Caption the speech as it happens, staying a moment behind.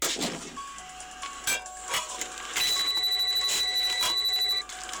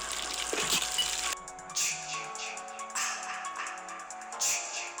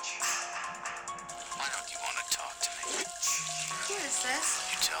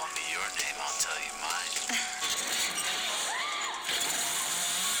tell me your name, I'll tell you mine.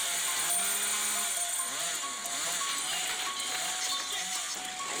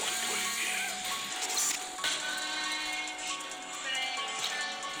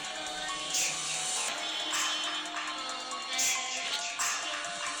 I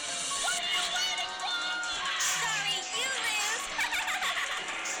want to play a game. Sorry, you lose.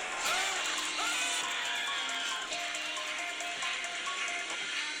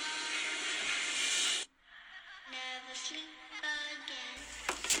 Never sleep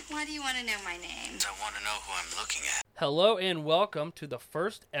again. Why do you want to know my name? I want to know who I'm looking at. Hello and welcome to the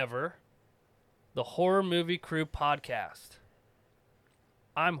first ever The Horror Movie Crew podcast.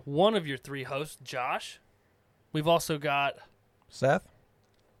 I'm one of your three hosts, Josh. We've also got, Seth?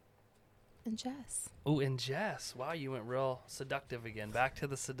 And Jess. and Jess. Wow, you went real seductive again. Back to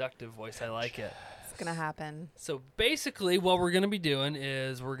the seductive voice. I like it. It's going to happen. So basically what we're going to be doing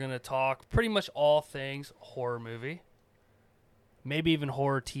is we're going to talk pretty much all things horror movie. Maybe even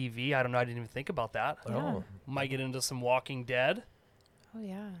horror TV. I don't know. I didn't even think about that. Oh. Might get into some Walking Dead. Oh,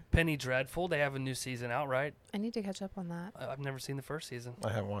 yeah. Penny Dreadful. They have a new season out, right? I need to catch up on that. I've never seen the first season.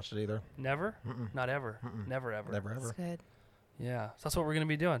 I haven't watched it either. Never? Mm-mm. Not ever. Mm-mm. Never ever. Never It's ever. good. Yeah. So that's what we're gonna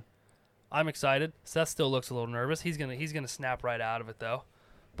be doing. I'm excited. Seth still looks a little nervous. He's gonna snap right out of it though.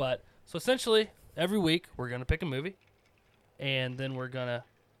 But so essentially every week we're gonna pick a movie and then we're gonna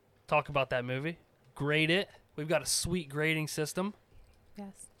talk about that movie, grade it. We've got a sweet grading system.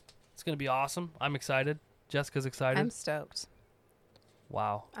 Yes. It's gonna be awesome. I'm excited. Jessica's excited. I'm stoked.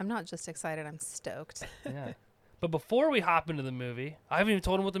 Wow. I'm not just excited. I'm stoked. Yeah. But before we hop into the movie, I haven't even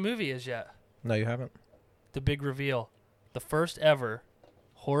told him what the movie is yet. No, you haven't? The big reveal. The first ever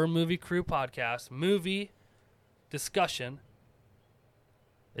Horror Movie Crew podcast movie discussion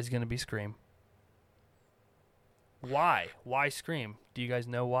is going to be Scream. Why? Why Scream? Do you guys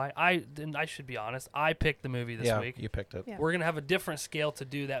know why? I should be honest. I picked the movie this week. You picked it. Yeah. We're going to have a different scale to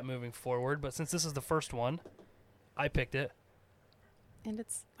do that moving forward, but since this is the first one, I picked it. And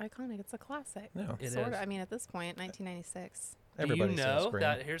it's iconic. It's a classic. Yeah. It Sorta. is. I mean, at this point, 1996. Everybody's Do you seen know Scream.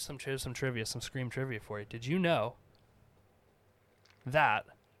 that here's some trivia, some Scream trivia for you. Did you know that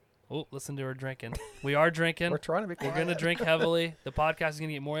listen to her drinking. We are drinking. We're trying to be We're quiet. going to drink heavily. The podcast is going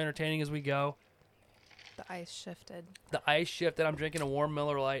to get more entertaining as we go. The ice shifted. The ice shifted. I'm drinking a warm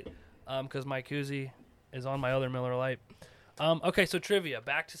Miller Lite because my koozie is on my other Miller Lite. Okay, so trivia.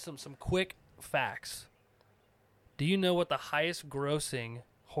 Back to some quick facts. Do you know what the highest grossing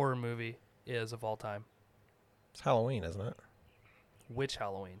horror movie is of all time? It's Halloween, isn't it? Which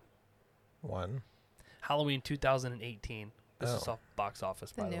Halloween? One. Halloween 2018. This is Oh. off box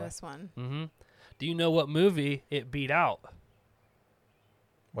office, The by the way. newest one. Mm-hmm. Do you know what movie it beat out?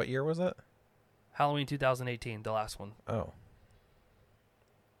 What year was it? Halloween 2018, the last one. Oh.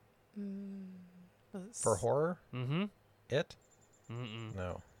 Was it For horror? Mm-hmm. It? Mm-mm.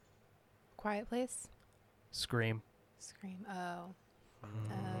 No. Quiet Place? Scream. Scream. Oh.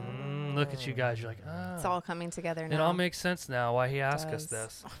 Look at you guys. You're like, It's oh. all coming together now. It all makes sense now why he asked us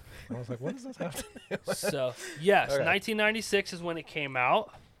does. this. I was like, what does this have to do with So, yes, Okay. 1996 is when it came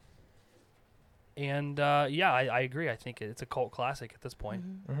out. And, yeah, I agree. I think it's a cult classic at this point.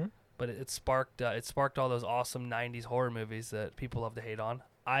 Mhm. Mm-hmm. But it sparked all those awesome 90s horror movies that people love to hate on.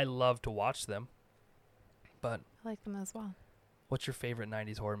 I love to watch them. But I like them as well. what's your favorite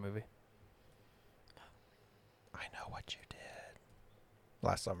 90s horror movie? I know what you did.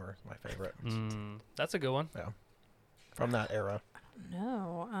 Last Summer is my favorite. That's a good one. From that era.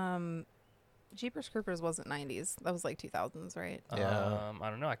 No. Jeepers Creepers wasn't 90s. That was like 2000s, right? Yeah. I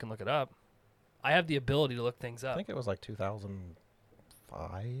don't know. I can look it up. I have the ability to look things I up. think it was like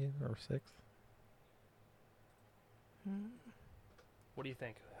 2005 or 6. What do you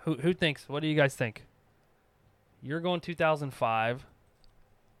think? Who thinks? What do you guys think? You're going 2005.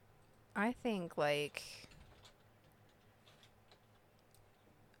 I think like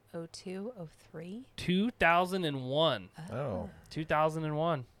 02, 03. 2001. Oh.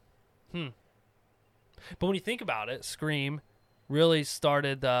 2001. But when you think about it, Scream really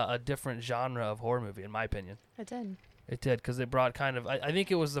started a different genre of horror movie, in my opinion. It did. It did, because it brought kind of... I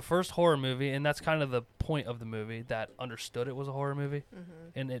think it was the first horror movie, and that's kind of the point of the movie, that understood it was a horror movie. Mm-hmm.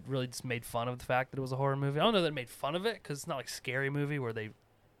 And it really just made fun of the fact that it was a horror movie. I don't know that it made fun of it, because it's not like Scary Movie where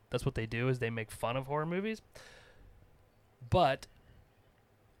that's what they do, is they make fun of horror movies. But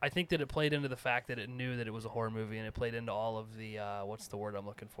I think that it played into the fact that it knew that it was a horror movie, and it played into all of the, what's the word I'm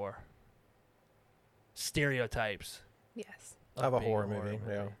looking for? Stereotypes. Yes. Of a being horror movie,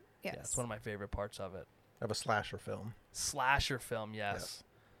 yeah. Yes. Yeah, it's one of my favorite parts of it. Of a slasher film. Slasher film, yes.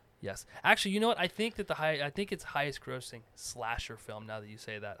 Yes. Actually, you know what? I think that I think it's highest grossing slasher film now that you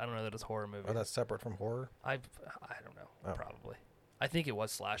say that. I don't know that it's a horror movie. Oh, that's separate from horror? I don't know. Oh. Probably. I think it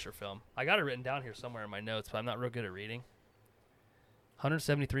was slasher film. I got it written down here somewhere in my notes, but I'm not real good at reading.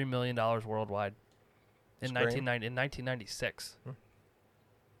 $173 million worldwide in Scream? 1996.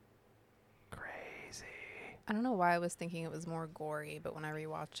 Crazy. I don't know why I was thinking it was more gory, but when I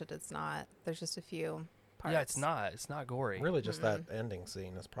rewatched it, it's not. There's just a few parts. Yeah, it's not. It's not gory. Really, just that ending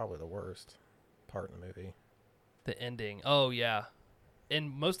scene is probably the worst part in the movie. The ending. Oh, yeah.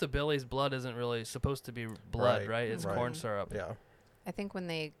 And most of Billy's blood isn't really supposed to be blood, right? It's right. corn syrup. Yeah. I think when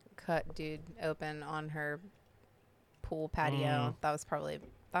they cut dude open on her pool patio,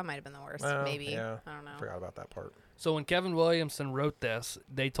 that might have been the worst. Well, maybe. yeah. I don't know. Forgot about that part. So when Kevin Williamson wrote this,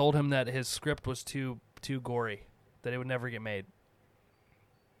 they told him that his script was too gory, that it would never get made.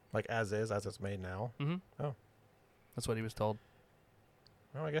 Like as it's made now. Mm-hmm. Oh. That's what he was told.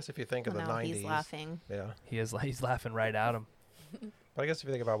 Well, I guess if you think Well, of the now 90s. he's laughing. Yeah. He's laughing right at him. But I guess if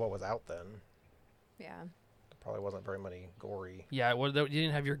you think about what was out then, Yeah. there probably wasn't very many gory. Yeah, well, you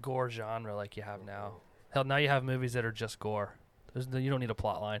didn't have your gore genre like you have now. Hell, now you have movies that are just gore. You don't need a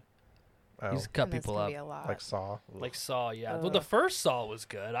plot line. Oh, You just cut And this people can up. be a lot. like Saw. Like Saw, yeah. Well, Ugh. the first Saw was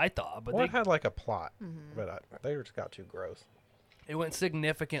good, I thought, but Well, it had like a plot, Mhm. but they just got too gross. it went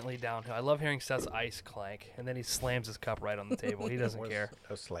significantly downhill. I love hearing Seth's ice clank, and then he slams his cup right on the table. He doesn't Was care.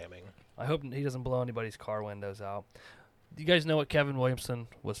 No slamming. I hope he doesn't blow anybody's car windows out. Do you guys know what Kevin Williamson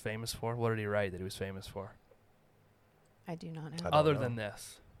was famous for? What did he write that he was famous for? I do not know. I don't Other know. than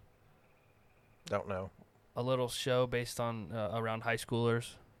this, Don't know. a little show based on around high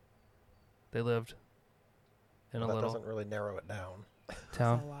schoolers. They lived in Well, a that little doesn't really narrow it down. There's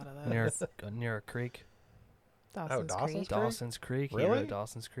town a lot of those. near a creek. Dawson's Dawson's Creek. Creek? Dawson's Creek. Really? Yeah,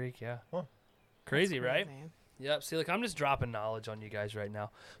 Dawson's Creek, yeah. Huh. Crazy, That's right? crazy. Yep. See, look, I'm just dropping knowledge on you guys right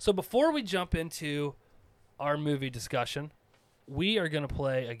now. So before we jump into our movie discussion, we are going to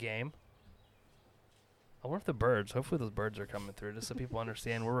play a game. I wonder if hopefully those birds are coming through, just so people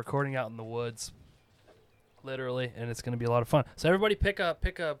understand. We're recording out in the woods, literally, and it's going to be a lot of fun. So everybody pick a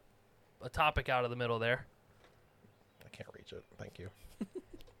topic out of the middle there. I can't reach it. Thank you.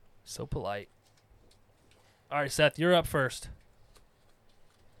 So polite. All right, Seth, you're up first.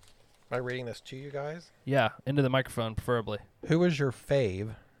 Am I reading this to you guys? Yeah, into the microphone, preferably. Who is your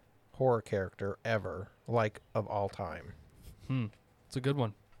fave horror character ever, like of all time? It's a good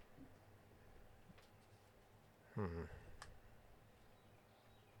one.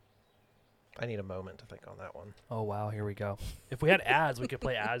 I need a moment to think on that one. Oh, wow, here we go. If we had ads, we could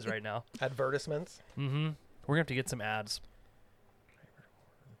play ads right now. Advertisements? Mm-hmm. We're going to have to get some ads.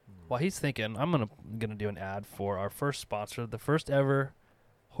 While he's thinking, I'm gonna do an ad for our first sponsor. The first ever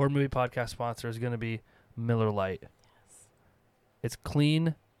horror movie podcast sponsor is going to be Miller Lite. It's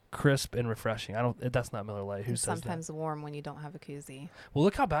clean, crisp, and refreshing. That's not Miller Lite. Who And says that? sometimes warm when you don't have a koozie. Well,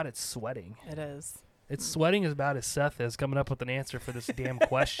 look how bad it's sweating. It is. It's sweating as bad as Seth is coming up with an answer for this damn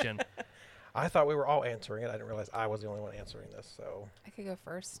question. I thought we were all answering it. I didn't realize I was the only one answering this. So I could go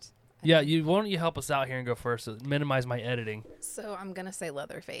first. Yeah, why don't you help us out here and go first? Minimize my editing. So I'm gonna say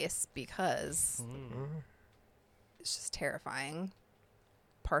Leatherface because it's just terrifying.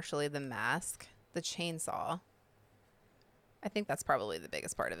 Partially the mask, the chainsaw. I think that's probably the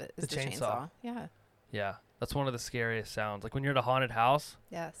biggest part of it. Is The the chainsaw. chainsaw. Yeah. Yeah, that's one of the scariest sounds. Like when you're at a haunted house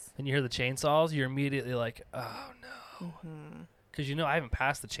Yes. and you hear the chainsaws, you're immediately like, oh no. Mm-hmm. Because I haven't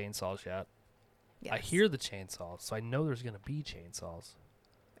passed the chainsaws yet. Yes. I hear the chainsaws, so I know there's going to be chainsaws.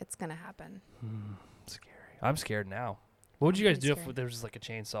 It's gonna happen. Scary. I'm scared now. What would you guys pretty do if scared. there was just like a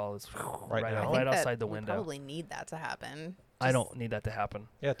chainsaw that's Right right, now? I Oh. think right that outside the we window? probably need that to happen. I Just- don't need that to happen.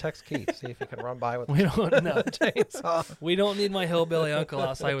 yeah, text Keith. See if he can run by with We don't no, chainsaw. we don't need my hillbilly uncle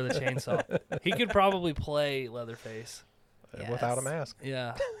outside with a chainsaw. He could probably play Leatherface. Without a Yes. mask.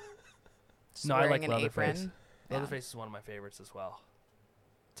 Yeah. just No, I wearing like an Leatherface. apron. Yeah. Leatherface is one of my favorites as well.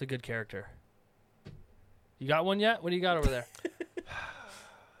 It's a good character. You got one yet? What do you got over there?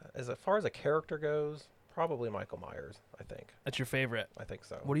 As far as a character goes, probably Michael Myers, I think. That's your favorite. I think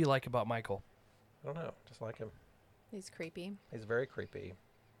so. What do you like about Michael? I don't know. Just like him. He's creepy. He's very creepy.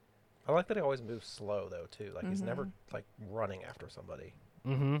 I like that he always moves slow, though, too. Like, he's never, like, running after somebody.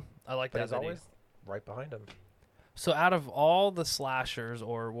 Mm-hmm. I like But that. he's that he- always right behind him. So out of all the slashers,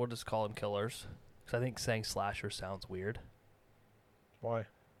 or we'll just call them killers, because I think saying slasher sounds weird. Why?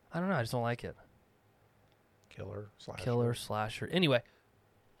 I don't know. I just don't like it. Killer, slasher. Killer, slasher. Anyway,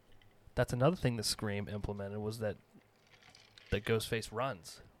 that's another thing that Scream implemented was that Ghostface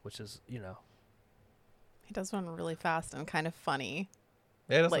runs, which is, He does run really fast and kind of funny.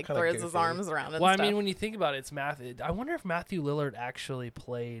 Yeah, it does look like kinda throws his goofy. arms around and Well, I stuff. mean, when you think about it, it's I wonder if Matthew Lillard actually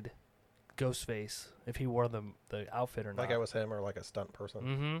played Ghostface, if he wore the outfit or not. Like it was him or like a stunt person.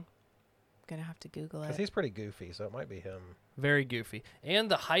 Mm-hmm. Gonna have to Google Because it. he's pretty goofy, so it might be him. Very goofy. And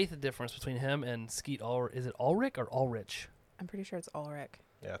the height difference between him and Skeet Ulrich, is it Ulrich or Ulrich? I'm pretty sure it's Ulrich.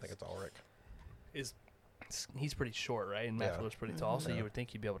 Yeah, I think it's Ulrich. He's pretty short, right? And Matthew Yeah. Lillard's pretty tall, so Yeah. you would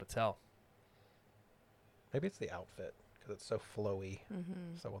think you'd be able to tell. Maybe it's the outfit because it's so flowy.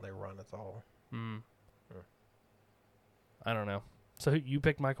 Mm-hmm. So when they run, it's all. Mm. Hmm. I don't know. So you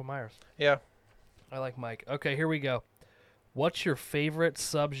picked Michael Myers. Yeah. I like Mike. Okay, here we go. What's your favorite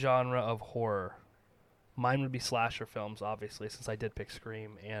subgenre of horror? Mine would be slasher films, obviously, since I did pick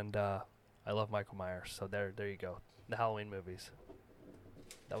Scream, and I love Michael Myers. So there you go. The Halloween movies.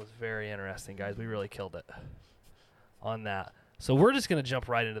 That was very interesting, guys. We really killed it on that. So we're just going to jump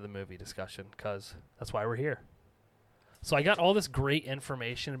right into the movie discussion because that's why we're here. So I got all this great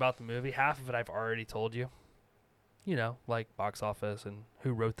information about the movie. Half of it I've already told you. You know, like box office and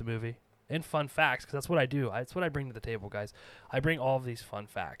who wrote the movie. And fun facts, because that's what I do. That's what I bring to the table, guys. I bring all of these fun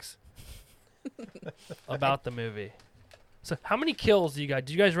facts about the movie. So how many kills do you guys?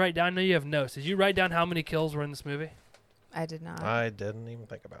 Did you guys write down? I know you have notes. Did you write down how many kills were in this movie? I did not. I didn't even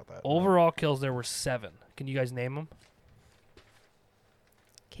think about that. Overall kills, there were 7. Can you guys name them?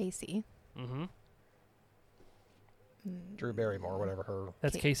 Casey. Mm-hmm. Drew Barrymore, whatever her.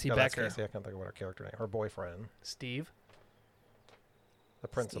 That's Casey No, that's Becker. Casey. I can't think of what her character name. Her boyfriend, Steve. the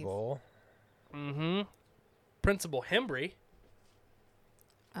principal. Mm-hmm. Principal Hembry.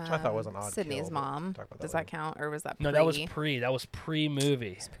 Which I thought was an odd Sydney's kill, but mom. talk about that Does later. that count, or was that pre? No, that was pre. That was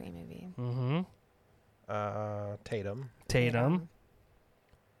pre-movie. It's pre-movie. Mm-hmm. Tatum. Tatum.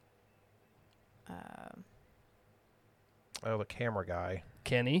 Oh, the camera guy.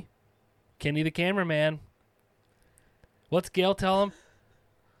 Kenny. Kenny the cameraman. What's Gail tell him?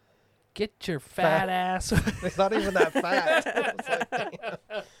 Get your fat ass. It's not even that fat. It's like,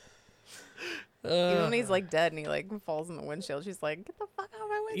 Even when he's like dead and he like falls in the windshield, she's like, "Get the fuck out of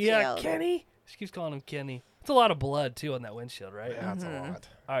my windshield!" Yeah, Kenny. She keeps calling him Kenny. It's a lot of blood too on that windshield, right? yeah, that's a lot.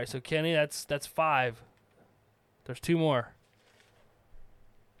 All right, so Kenny, that's 5. There's 2 more.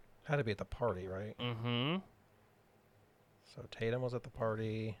 Had to be at the party, right? Mm-hmm. So Tatum was at the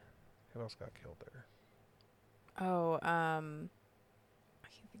party. Who else got killed there? Oh, I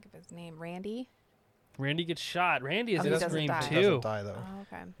can't think of his name. Randy. Randy gets shot. Randy is Oh, he in doesn't Scream die. He 2. doesn't die though. Oh,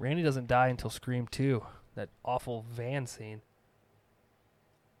 okay. Randy doesn't die until Scream 2. That awful van scene.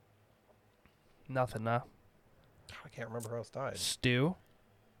 Nothing, huh? I can't remember who else died. Stu.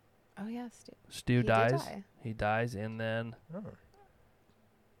 Oh yeah, Stu He did dies. die. He dies, and then Oh.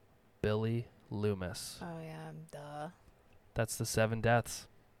 Billy Loomis. Oh yeah, duh. That's the 7 deaths.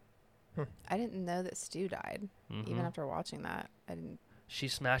 I didn't know that Stu died. Even Mhm. after watching that, I didn't. She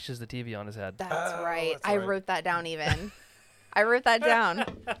smashes the TV on his head. That's Oh, right. that's I right. wrote that down. Even I wrote that down.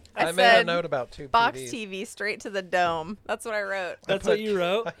 I made a said note about 2 box TVs. TV straight to the dome. That's what I wrote. That's put- what you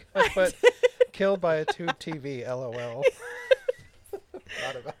wrote? I put killed by a tube TV. LOL.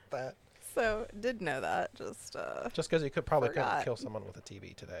 Thought about that. So did know that. Just Just because you could probably couldn't Forgot. kill someone with a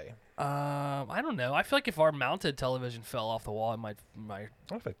TV today. I don't know. I feel like if our mounted television fell off the wall, it might I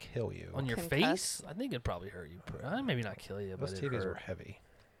don't know if it'd kill you. on your Concuss? face. I think it'd probably hurt you. Maybe not kill you, but Those it'd TVs were hurt. heavy.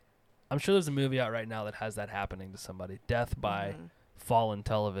 I'm sure there's a movie out right now that has that happening to somebody. Death by Mhm. fallen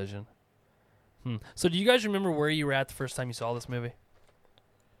television. So do you guys remember where you were at the first time you saw this movie?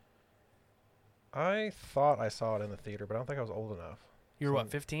 I thought I saw it in the theater, but I don't think I was old enough. You were what, Some-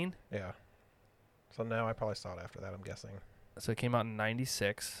 15? Yeah. So now I probably saw it after that, I'm guessing. So it came out in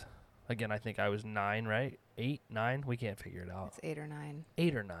 96. Again, I think I was 9, right? 8, 9? We can't figure it out. It's 8 or 9.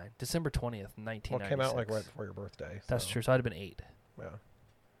 8 or 9. December 20th, 1996. Well, it came out like right before your birthday. That's so, true. So I'd have been 8. Yeah.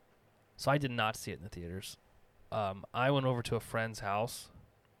 So I did not see it in the theaters. I went over to a friend's house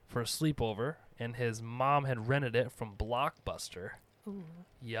for a sleepover, and his mom had rented it from Blockbuster. Ooh.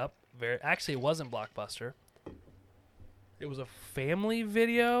 Yep. Actually, it wasn't Blockbuster. It was a family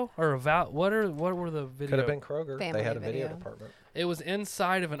video or what were the video? Could have been Kroger. Family They had a video video. department. It was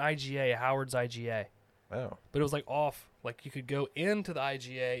inside of an IGA, a Howard's IGA. Oh. But it was like off. Like you could go into the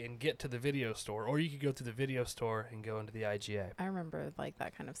IGA and get to the video store, or you could go to the video store and go into the IGA. I remember like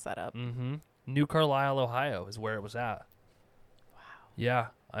that kind of setup. Mm-hmm. New Carlisle, Ohio is where it was at. Wow. Yeah,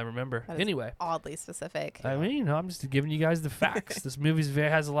 I remember. That is Anyway, Oddly specific. I mean, I'm just giving you guys the facts. This movie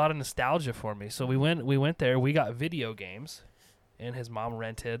has a lot of nostalgia for me. So we went there. We got video games, and his mom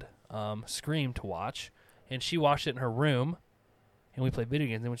rented Scream to watch, and she watched it in her room, and we played video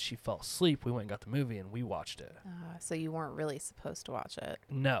games. And when she fell asleep, we went and got the movie, and we watched it. So you weren't really supposed to watch it.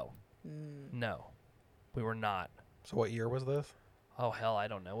 No, Mm. no, we were not. So what year was this? Oh hell, I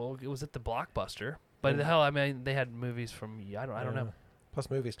don't know. Well, it was at the Blockbuster, but Mm. the hell, I mean, they had movies from. I don't know. Plus,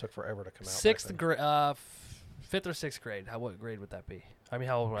 movies took forever to come out. back Sixth then. grade, fifth or sixth grade. What grade would that be? I mean,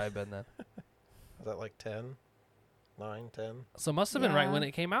 how old would I have been then? Was that like 10? 9, 10? So it must have been right Yeah. when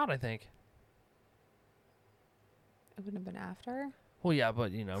it came out, I think. It would have been after. Well, yeah,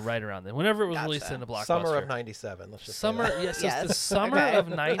 but right around then, whenever it was released Gotcha. in the Blockbuster. Summer of 97. Let's just say Summer, that. yes, it's the Yes. summer Okay. of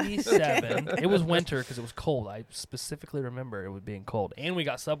 '97. It was winter because it was cold. I specifically remember it was being cold, and we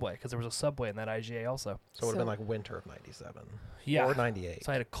got Subway because there was a Subway in that IGA also. So it would have been So- like winter of 97. Yeah. Or 98.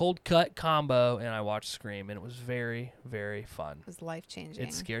 So I had a cold cut combo, and I watched Scream, and it was very, very fun. It was life changing.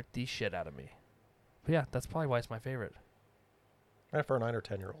 It scared the shit out of me. But yeah, that's probably why it's my favorite. And for a 9 or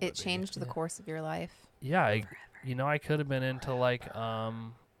 10-year-old. It changed the Yeah. course of your life. Yeah, I could have been into like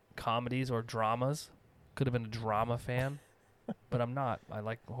comedies or dramas. Could have been a drama fan, but I'm not. I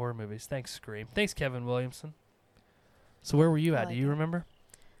like horror movies. Thanks, Scream. Thanks, Kevin Williamson. So where were you I at? like Do you it. remember?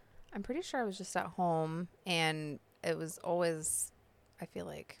 I'm pretty sure I was just at home, and it was always, I feel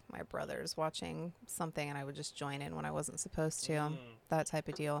like, my brothers watching something, and I would just join in when I wasn't supposed to. That type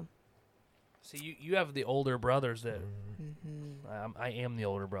of deal. See, you have the older brothers that Mm-hmm. I am the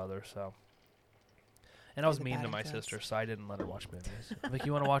older brother, so. And I was the mean bad to my influence. sister, so I didn't let her watch movies. Like,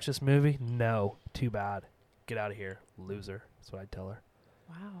 you want to watch this movie? No, too bad. Get out of here, loser. That's what I'd tell her.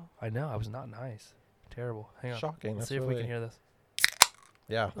 Wow. I know, I was not nice. Terrible. Hang on. Shocking. Let's That's see if we really, can hear this.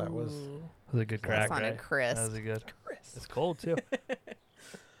 Yeah, that was. Ooh. That was a good That crack, sounded right? crisp. That was a good. It's cold too.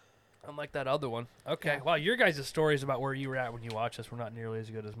 Unlike that other one. Okay. Yeah. Wow, your guys' stories about where you were at when you watched this were not nearly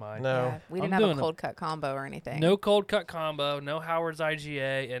as good as mine. No. Yeah, we I'm didn't have doing a a- cold cut combo or anything. No cold cut combo, no Howard's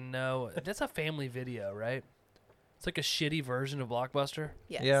IGA, and no. That's a family video, right? It's like a shitty version of Blockbuster.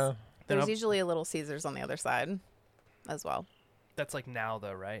 Yes. Yeah. Then There's I'll- usually a Little Caesars on the other side as well. That's like now,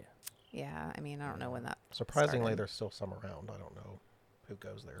 though, right? Yeah, I mean, I don't know when that. Surprisingly, started. there's still some around. I don't know who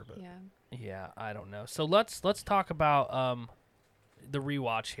goes there, but Yeah. Yeah, I don't know. So let's talk about the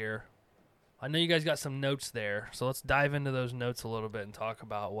rewatch here. I know you guys got some notes there, so let's dive into those notes a little bit and talk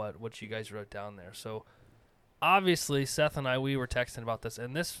about what you guys wrote down there. So obviously, Seth and we were texting about this,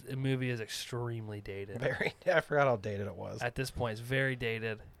 and this movie is extremely dated. very. I forgot how dated it was. At this point, it's very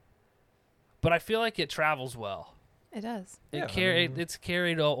dated, but I feel like it travels well. It does. Yeah, It's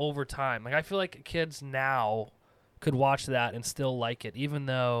carried over time. Like, I feel like kids now could watch that and still like it, even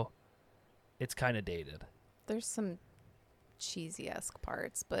though it's kind of dated. There's some cheesy-esque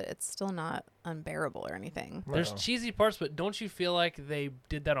parts, but it's still not unbearable or anything. There's No. cheesy parts, but don't you feel like they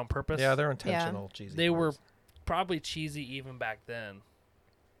did that on purpose? Yeah, they're intentional cheesy. They were parts. probably cheesy even back then.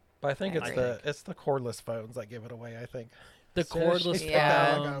 But I think I it's agree. it's the cordless phones that give it away. I think The As soon as she cordless put Yeah.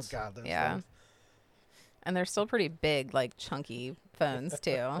 that, oh phones. god, those Yeah. things. And they're still pretty big, like chunky phones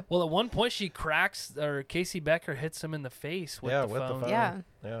too. Well, at one point she cracks, or Casey Becker hits him in the face with Yeah, the with the phone. phone. Yeah.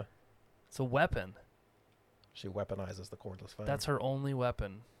 Yeah, It's a weapon. she weaponizes the cordless phone. That's her only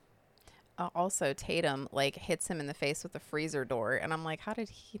weapon. Also, Tatum like hits him in the face with the freezer door, and I'm like, how did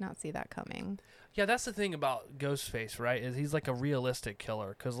he not see that coming? Yeah, that's the thing about Ghostface, right? Is he's like a realistic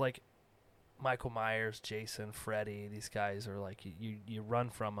killer, because like Michael Myers, Jason, Freddy, these guys are like you run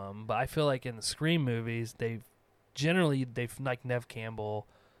from them. But I feel like in the Scream movies, they've like Nev Campbell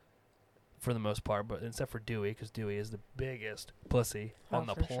for the most part, but except for Dewey, because Dewey is the biggest pussy on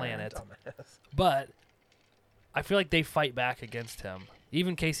the for sure. planet. Dumbass. But I feel like they fight back against him.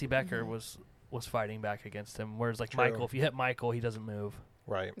 Even Casey Becker was fighting back against him. Whereas like True. Michael, if you hit Michael, he doesn't move.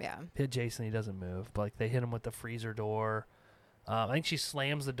 Right. Yeah. Hit Jason, he doesn't move. But like they hit him with the freezer door. I think she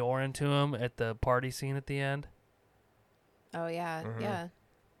slams the door into him at the party scene at the end. Oh yeah, Mhm. yeah.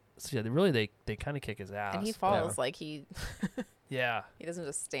 So yeah, they kind of kick his ass. And he falls like he Yeah, doesn't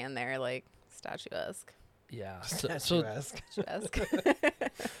just stand there like statuesque. yeah. Statuesque. Statuesque.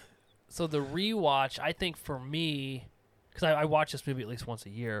 So the rewatch, I think for me, because I watch this movie at least once a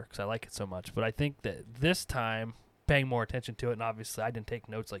year because I like it so much. But I think that this time, paying more attention to it, and obviously I didn't take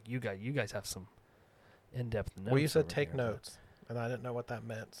notes like you guys. You guys have some in-depth notes. Well, you said over take here, but- notes, and I didn't know what that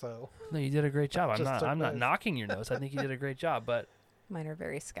meant. So No, you did a great job. I'm Just not. took I'm not notes. knocking your notes. I think you did a great job. But Mine are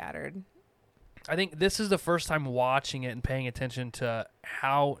very scattered. I think this is the first time watching it and paying attention to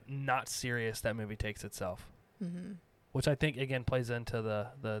how not serious that movie takes itself. Mm-hmm. Which I think again plays into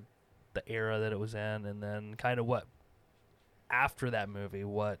the era that it was in, and then kind of what after that movie,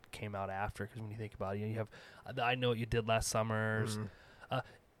 what came out after. Because when you think about it, you have I Know What You Did Last Summer's. Mhm.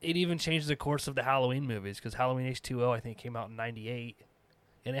 It even changed the course of the Halloween movies because Halloween H2O I think came out in '98,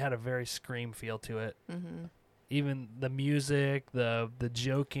 and it had a very Scream feel to it. Mm-hmm. Even the music, the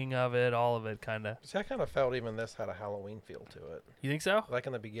joking of it, all of it kind of. See, I kind of felt even this had a Halloween feel to it. You think so? Like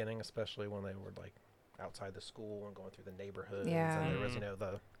in the beginning, especially when they were like outside the school and going through the neighborhoods. Yeah. And there was,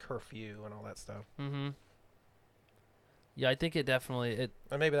 the curfew and all that stuff. Mm-hmm. Yeah, I think it definitely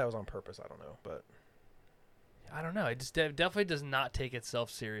And maybe that was on purpose. I don't know, but I don't know. It just definitely does not take itself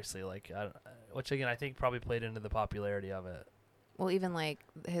seriously. Like, which again, I think probably played into the popularity of it. Well, even like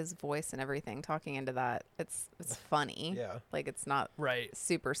his voice and everything, talking into that, it's funny. yeah. Like it's not Right.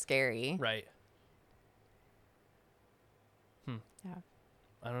 super scary. Right. Yeah.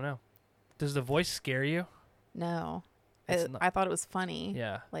 I don't know. Does the voice scare you? No, It's not- I thought it was funny.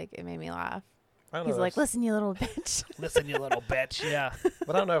 Yeah. Like it made me laugh. I don't He's know. like, "Listen, you little bitch." Listen, you little bitch. Yeah.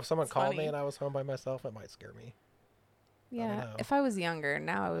 But I don't know if someone It's called funny. me and I was home by myself, it might scare me. Yeah. know. If I was younger,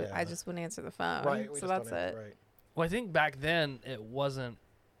 now I Yeah. just wouldn't answer the phone. Right. We So just that's don't it. Right. Well, I think back then that wasn't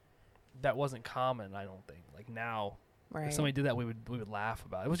common. I don't think. Like now, Right. if somebody did that, we would laugh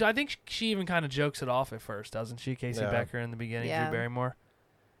about it. Which I think she even kind of jokes it off at first, doesn't she? Casey Yeah. Becker in the beginning, Yeah. Drew Barrymore,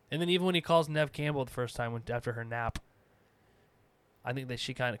 and then even when he calls Nev Campbell the first time after her nap, I think that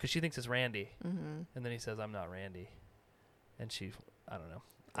she kind of because she thinks it's Randy, Mm-hmm. and then he says I'm not Randy, and I don't know.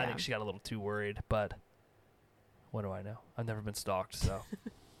 I Yeah. think she got a little too worried, but what do I know? I've never been stalked, so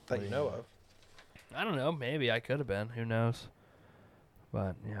That you know of. I don't know. Maybe I could have been. Who knows?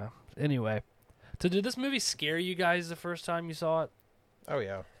 But yeah. Anyway, so did this movie scare you guys the first time you saw it? Oh,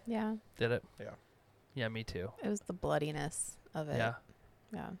 yeah. Yeah. Did it? Yeah. Yeah, me too. It was the bloodiness of it. Yeah.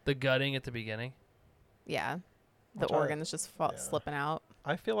 Yeah. The gutting at the beginning. Yeah. The Which I- organs just yeah. slipping out.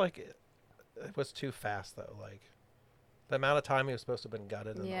 I feel like it was too fast, though. Like, the amount of time he was supposed to have been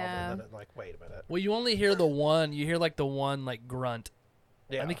gutted and Yeah. all, and then it, like, wait a minute. Well, you only hear the one. You hear like the one like grunt.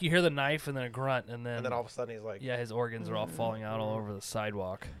 Yeah. I think you hear the knife and then a grunt, and then, and then all of a sudden he's like, yeah, his organs are all falling out all over the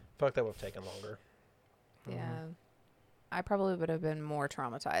sidewalk. I feel like that would have taken longer. Yeah. I probably would have been more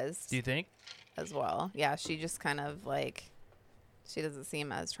traumatized Do you think? as well. Yeah. She just kind of like, she doesn't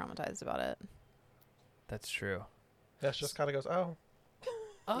seem as traumatized about it. That's true. Yeah, she just kind of goes, oh.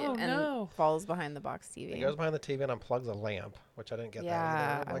 Oh Yeah, and no! falls behind the box TV. He goes behind the TV and unplugs a lamp, which I didn't get Yeah,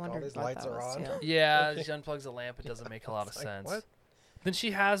 that I either. Like, all wondered these what lights that are was on. too. Yeah, she unplugs the lamp. It doesn't make a lot of It's like, sense. what? Then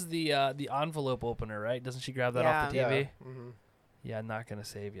she has the envelope opener, right? Doesn't she grab that off the Yeah. TV? Mm-hmm. Yeah, not gonna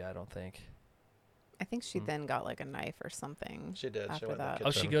save you, I don't think. I think she Hmm. then got like a knife or something. She did. She After went in the that. kitchen.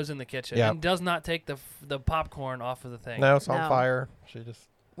 Oh, she goes in the kitchen Yeah. and does not take the popcorn off of the thing. No, it's on No. fire. She just.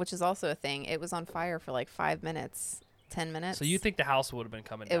 Which is also a thing. It was on fire for like 5 minutes, 10 minutes. So you think the house would have been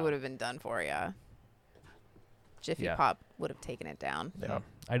coming it down? would have been done for you. Jiffy Yeah. Pop would have taken it down. Yeah.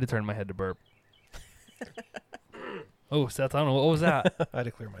 I had to turn my head to burp. Oh, Seth, I don't know. What was that? I had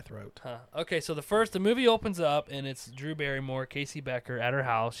to clear my throat. Huh. Okay, so the movie opens up, and it's Drew Barrymore, Casey Becker at her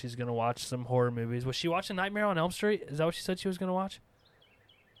house. She's going to watch some horror movies. Was she watching Nightmare on Elm Street? Is that what she said she was going to watch?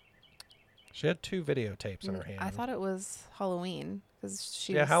 She had 2 videotapes in her hand. I thought it was Halloween because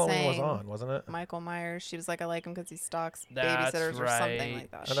she Yeah, was Halloween was saying on, wasn't it? Michael Myers. She was like, I like him because he stalks That's babysitters right. or something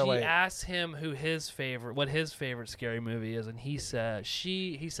like that. Oh, no, She wait. asked him what his favorite scary movie is, and he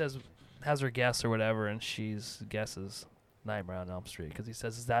says has her guess or whatever, and she's guesses Nightmare on Elm Street because he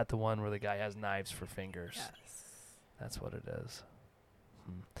says, is that the one where the guy has knives for fingers? Yes. That's what it is.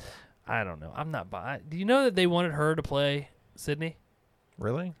 I don't know. I'm not buying. Do you know that they wanted her to play Sydney?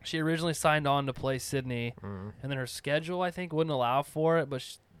 Really? She originally signed on to play Sydney, Mm. and then her schedule, I think, wouldn't allow for it,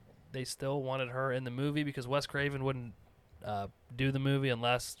 but they still wanted her in the movie because Wes Craven wouldn't do the movie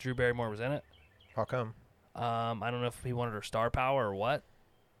unless Drew Barrymore was in it. How come? I don't know if he wanted her star power or what,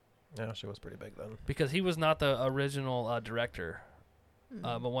 Yeah, she was pretty big then. because he was not the original director.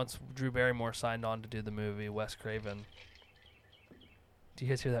 But once Drew Barrymore signed on to do the movie, Wes Craven. Do you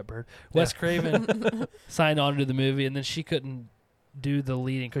guys hear that bird? Wes Craven signed on to do the movie, and then she couldn't do the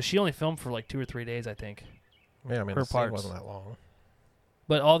leading because she only filmed for like 2 or 3 days, I think. Yeah, I mean, Her the scene parts. wasn't that long.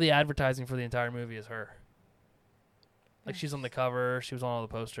 But all the advertising for the entire movie is her. Like she's on the cover, she was on all the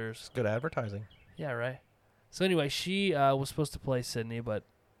posters. It's good advertising. Yeah, right. So anyway, she was supposed to play Sydney, but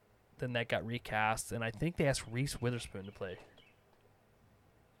then that got recast, and I think they asked Reese Witherspoon to play.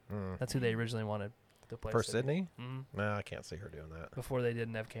 Mm. That's who they originally wanted to play For Sydney? hmm No, I can't see her doing that. Before they did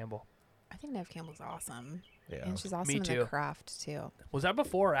Nev Campbell. I think Nev Campbell's awesome. Yeah. And she's awesome in too. The Craft, too. Was that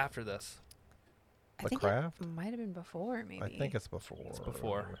before or after this? I The think Craft? it might have been before, maybe. I think it's before. It's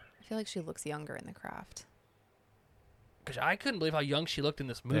before. I feel like she looks younger in The Craft. Because I couldn't believe how young she looked in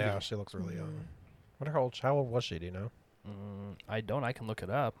this movie. Yeah, she looks really young. Wonder how old was she? Do you know? I don't. I can look it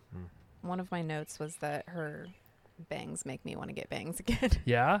up. One of my notes was that her bangs make me want to get bangs again.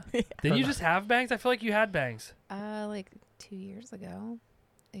 Yeah? Did you just have bangs? I feel like you had bangs. Like 2 years ago.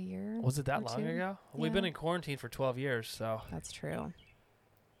 A year. Was it that or long two? ago? We've been Yeah. in quarantine for 12 years, so. That's true.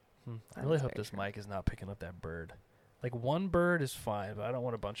 I That really is hope very this true. mic is not picking up that bird. Like one bird is fine, but I don't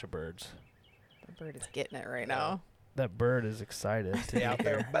want a bunch of birds. The bird is getting it right now. That bird is excited to Be be out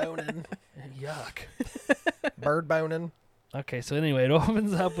there here. boning. Yuck. Bird boning. Okay, so anyway, it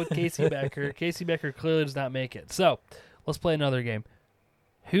opens up with Casey Becker. Casey Becker clearly does not make it. So let's play another game.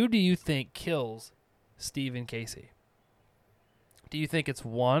 Who do you think kills Steve and Casey? Do you think it's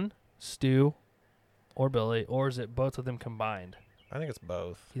one, Stu, or Billy, or is it both of them combined? I think it's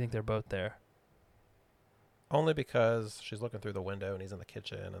both. You think they're both there? Only because she's looking through the window and he's in the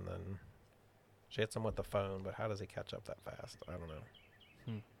kitchen, and then she hits him with the phone. But how does he catch up that fast? I don't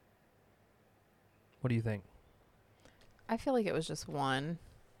know. What do you think? I feel like it was just one.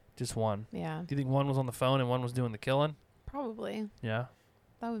 Just one. Yeah, Do you think one was on the phone and one was doing the killing? probably. Yeah,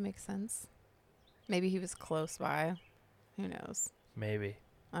 That would make sense. Maybe he was close by. Who knows? maybe.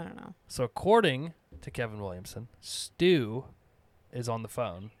 I don't know. So according to Kevin Williamson, Stu is on the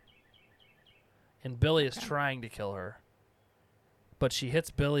phone, and Billy is Okay. trying to kill her, but she hits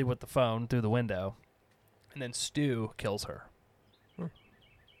Billy with the phone through the window, and then Stu kills her.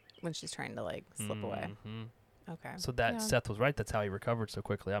 When she's trying to like slip away. Mhm. Okay. So that Yeah. Seth was right. That's how he recovered so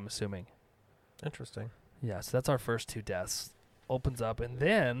quickly, I'm assuming. Interesting. Yeah, so that's our first two deaths. Opens up, and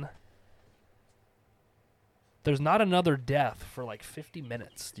then there's not another death for like 50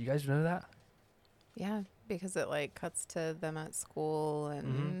 minutes. Do you guys know that? Yeah, because it like cuts to them at school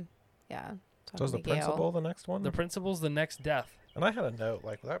and yeah. So is the talking to Gail. principal the next one? The principal's the next death. And I had a note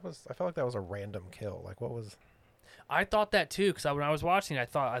like that was. I felt like that was a random kill. Like what was? I thought that too, because when I was watching, I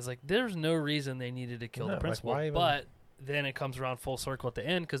was like, "There's no reason they needed to kill No, the like, principal." why even- But then it comes around full circle at the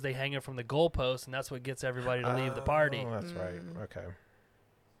end because they hang it from the goalpost, and that's what gets everybody to leave the party. Oh, that's right. Mm. Okay.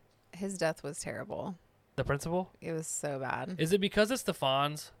 His death was terrible. The principal? It was so bad. Is it because it's the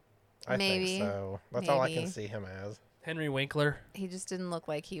Fonz? I Maybe. think so. That's all I can Maybe. see him as. Henry Winkler? He just didn't look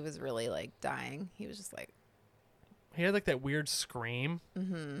like he was really like dying. He was just like, He had like that weird scream,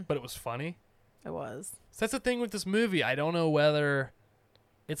 mm-hmm. but it was funny. It was. So that's the thing with this movie. I don't know whether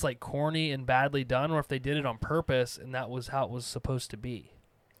it's like corny and badly done, or if they did it on purpose and that was how it was supposed to be.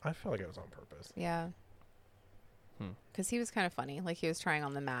 I feel like it was on purpose. Yeah. Hmm. Because he was kind of funny. Like he was trying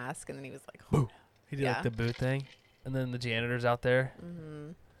on the mask and then he was like, oh, He did Yeah. like the boot thing, and then the janitor's out there.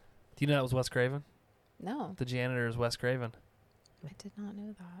 mm-hmm. Do you know that was Wes Craven? No, The janitor is Wes Craven. I did not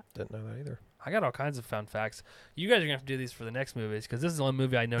know that. Didn't know that either. I got all kinds of fun facts. You guys are gonna have to do these for the next movies because this is the only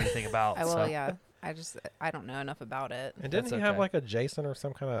movie I know anything about. I will, so. yeah. I don't know enough about it. And didn't That's he have okay. like a Jason or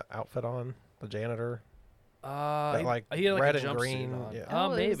some kind of outfit on? The janitor. That That, like, he had like red a and jumpsuit green, on. yeah. Oh, it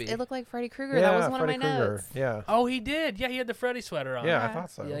was- maybe. it looked like Freddy Krueger. That was one Freddy of my Krueger. notes. Yeah. Oh, he did. Yeah, he had the Freddy sweater on. Yeah, I Yeah. thought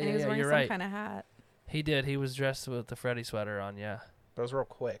so. Yeah, And he was wearing you're some right. kind of hat. He did. He was dressed with the Freddy sweater on. Yeah. It was real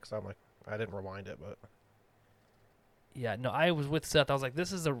quick, so I'm like, I didn't rewind it, but Yeah. No, I was with Seth. I was like,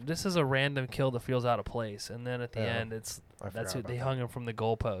 this is a random kill that feels out of place, and then at the Yeah. end, I that's forgot who about they that. hung him from the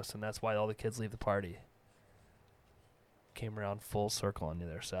goalpost, and that's why all the kids leave the party. Came around full circle on you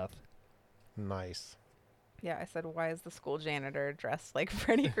there, Seth. Nice. Yeah, I said, why is the school janitor dressed like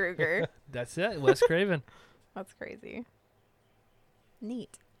Freddy Krueger? That's it. Wes Craven. That's crazy.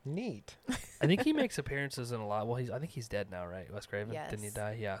 Neat. Neat. I think he makes appearances in a lot. Well, I think he's dead now, right? Wes Craven. Didn't he Yes.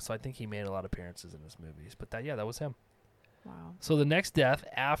 die? Yeah. So I think he made a lot of appearances in his movies. But that was him. Wow. So the next death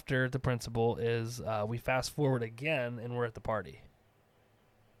after the principal is we fast forward again and we're at the party.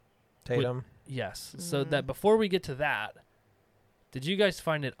 Tatum. Yes. So that before we get to that, did you guys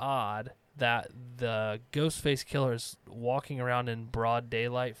find it odd that the Ghostface killer is walking around in broad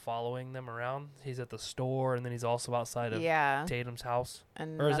daylight following them around? He's at the store and then he's also outside of Yeah. Tatum's house.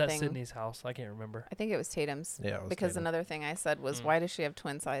 And Or is that nothing. Sydney's house? I can't remember. I think it was Tatum's. Yeah, it was Because Tatum. another thing I said was, Mm. why does she have two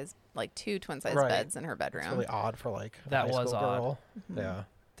twin size Right. beds in her bedroom? It's really odd for like a That high was school odd. girl. Mhm. Yeah.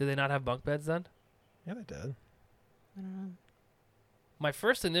 Did they not have bunk beds then? Yeah, they did. I don't know. My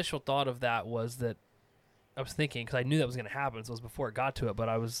first initial thought of that was that I was thinking, because I knew that was going to happen, so it was before it got to it, but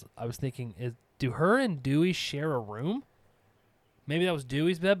I was thinking, do her and Dewey share a room? Maybe that was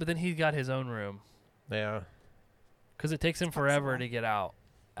Dewey's bed, but then he got his own room. Yeah. Because it takes him It's forever possible. to get out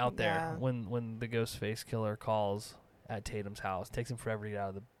there Yeah. when the Ghostface killer calls at Tatum's house. It takes him forever to get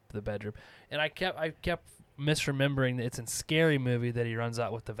out of the bedroom. And I kept misremembering that it's in Scary Movie that he runs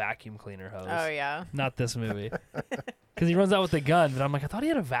out with the vacuum cleaner hose. Oh, yeah. Not this movie. Because he runs out with a gun, but I'm like, I thought he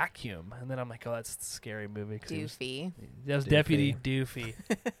had a vacuum. And then I'm like, oh, that's the Scary Movie. 'Cause he was- Doofy. that was Doofy. Deputy Doofy.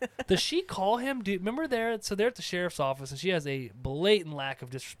 Does she call him? Remember so they're at the sheriff's office, and she has a blatant lack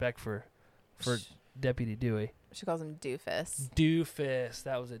of disrespect for Deputy Dewey. She calls him Doofus. Doofus.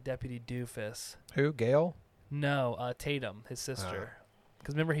 That was it. Deputy Doofus. Who? Gail? No, Tatum, his sister.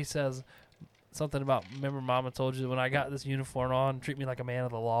 Because remember he says something about, remember Mama told you when I got this uniform on, treat me like a man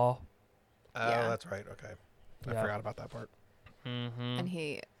of the law. Oh, Yeah. that's right. Okay. I Yeah. forgot about that part. Mm-hmm. And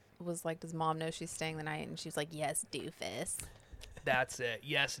he was like, does mom know she's staying the night? And she's like, yes, doofus. That's it.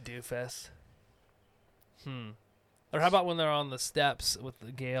 Yes, doofus. Or how about when they're on the steps with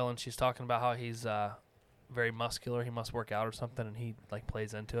the Gale and she's talking about how he's very muscular, he must work out or something, and he like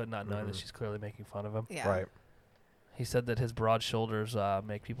plays into it, not knowing that she's clearly making fun of him. Yeah. Right. He said that his broad shoulders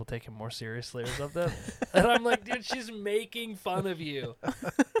make people take him more seriously or something. And I'm like, dude, she's making fun of you.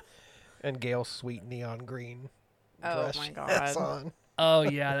 And Gail's sweet neon green Oh dress my she has God. on. Oh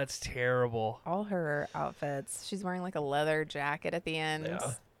yeah, that's terrible. All her outfits. She's wearing like a leather jacket at the end.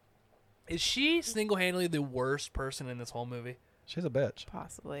 Yeah. Is she single-handedly the worst person in this whole movie? She's a bitch.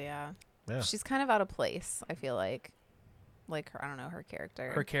 Possibly, yeah. Yeah. She's kind of out of place, I feel like. Like, her, I don't know, her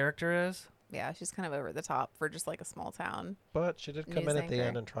character. Her character is? Yeah, she's kind of over the top for just like a small town. But she did come News in at the anchor.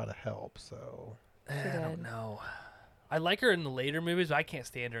 end and try to help, so. I did. don't know. I like her in the later movies, but I can't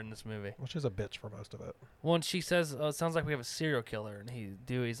stand her in this movie. Well, she's a bitch for most of it. Well, and she says, "Oh, it sounds like we have a serial killer," and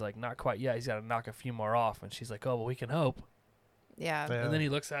Dewey's like, "Not quite yet. He's got to knock a few more off." And she's like, "Oh, well, we can hope." Yeah. Yeah. And then he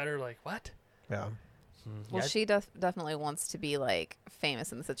looks at her like, "What?" Yeah. Well, Yeah, she definitely wants to be like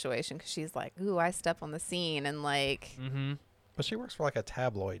famous in the situation because she's like, ooh, I step on the scene and like, Mm-hmm. But she works for like a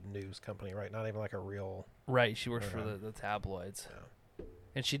tabloid news company, right? Not even like a real. Right. She works for Yeah. the tabloids, Yeah.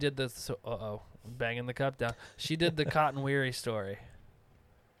 and she did the banging the cup down. She did the Cotton Weary story,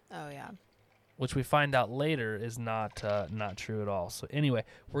 oh yeah. which we find out later is not true at all. So anyway,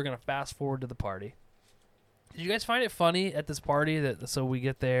 we're gonna fast forward to the party. Did you guys find it funny at this party that so we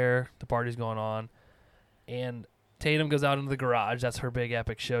get there, the party's going on, and Tatum goes out into the garage. That's her big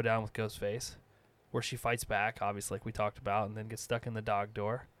epic showdown with Ghostface, where she fights back, obviously, like we talked about, and then gets stuck in the dog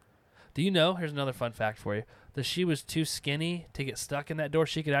door. Do you know, here's another fun fact for you, that she was too skinny to get stuck in that door.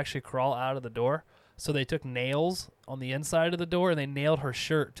 She could actually crawl out of the door. So they took nails on the inside of the door, and they nailed her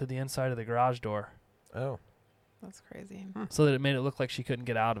shirt to the inside of the garage door Oh. That's crazy. so that it made it look like she couldn't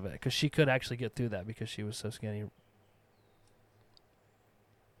get out of it, because she could actually get through that because she was so skinny.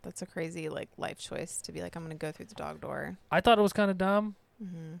 That's a crazy like life choice to be like, I'm gonna go through the dog door. I thought it was kind of dumb,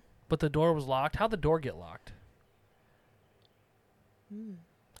 Mm-hmm. but the door was locked. How'd the door get locked?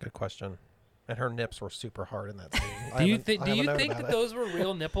 Good question. And her nips were super hard in that scene. Do you I think have a note that about it. those were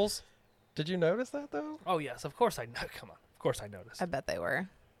real nipples? Did you notice that though? Oh yes, of course I know. Come on, of course I noticed. I bet they were.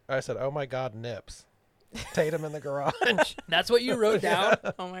 I said, "Oh my God, nips." Tatum in the garage. That's what you wrote down,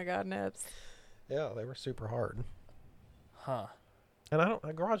 Oh my God, nips. Yeah, they were super hard. huh? And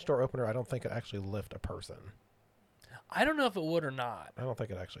a garage door opener, I don't think it actually lift a person. I don't know if it would or not, I don't think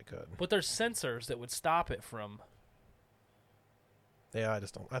it actually could. but there's sensors that would stop it from. Yeah, I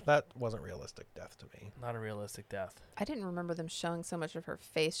just don't. That wasn't realistic death to me. Not a realistic death. I didn't remember them showing so much of her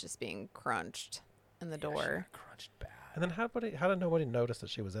face just being crunched in the Yeah, she door. got crunched bad. And then how did nobody notice that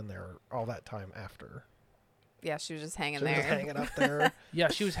she was in there all that time after? Yeah, she was just hanging She was there. just hanging up there. Yeah,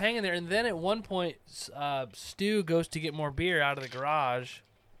 she was hanging there, and then at one point, Stu goes to get more beer out of the garage,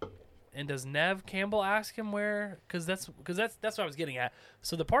 and does Nev Campbell ask him where? Because that's what I was getting at.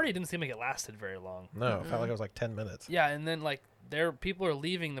 So the party didn't seem like it lasted very long. No, it felt like it was like 10 minutes. Yeah, and then like people are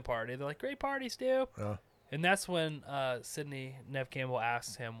leaving the party. They're like, "Great party, Stu," Oh, and that's when Sydney Nev Campbell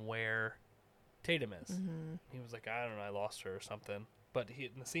asks him where Tatum is. Mm-hmm. He was like, "I don't know, I lost her or something." But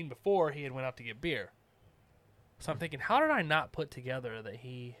in the scene before, he had went out to get beer. So I'm thinking, how did I not put together that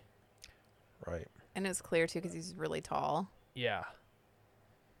he? right. And it was clear too because he's really tall. Yeah.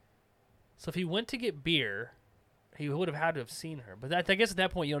 So if he went to get beer, he would have had to have seen her. But I guess at that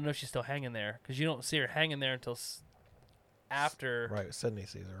point you don't know if she's still hanging there because you don't see her hanging there until after. Right. Sydney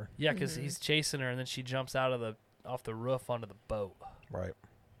sees her. Yeah, because he's chasing her and then she jumps off the roof onto the boat. Right.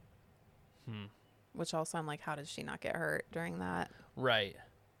 Which also I'm like, how did she not get hurt during that? Right.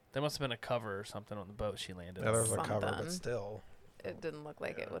 There must have been a cover or something on the boat she landed. Yeah, there on. was a cover, but Something. still. It didn't look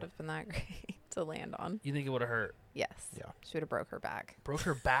like it would have been that great to land on. You think it would have hurt? Yes. Yeah. She would have broke her back. Broke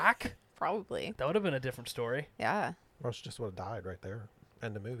her back? Probably. That would have been a different story. Yeah. Well, she just would have died right there.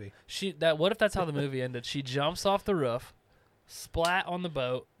 End of movie. What if that's how the movie ended? She jumps off the roof, splat on the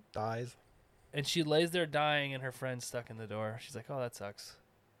boat, Dies. and she lays there dying, and her friend's stuck in the door. She's like, "Oh, that sucks."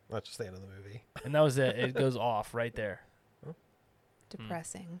 That's just the end of the movie. And that was it. It goes off right there.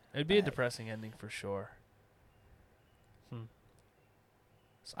 Depressing. It'd be a But- depressing ending for sure.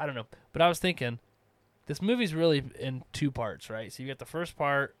 So I don't know, but I was thinking, this movie's really in two parts, right? So you get the first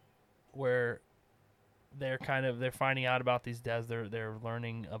part where they're finding out about these deaths. They're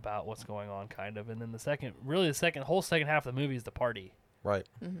learning about what's going on, kind of, and then the whole second half of the movie is the party, Right.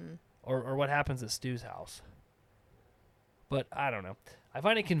 Mm-hmm. or what happens at Stu's house. But I don't know. I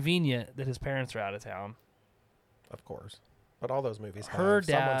find it convenient that his parents are out of town. Of course. But all those movies have Her someone's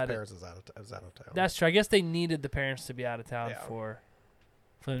dad- parents is out of town. That's true. I guess they needed the parents to be out of town Yeah. for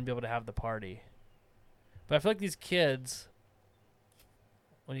for them to be able to have the party. But I feel like these kids.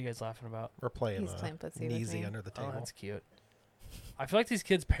 What are you guys laughing about? We're playing, He's playing footsie with Neasy me. under the Oh, table. that's cute. I feel like these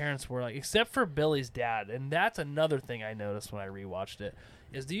kids' parents were like, except for Billy's dad, and that's another thing I noticed when I rewatched it.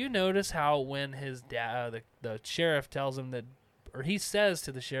 Is do you notice how when his dad, the sheriff tells him that, or he says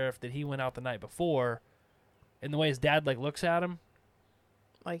to the sheriff that he went out the night before, and the way his dad like looks at him,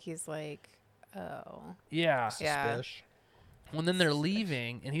 Like he's like, oh. yeah. Yeah. Suspish. Well, then they're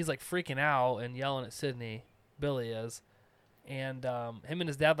leaving, and he's like freaking out and yelling at Sydney. Billy is, and him and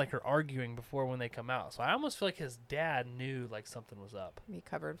his dad like are arguing before when they come out. So I almost feel like his dad knew like something was up. He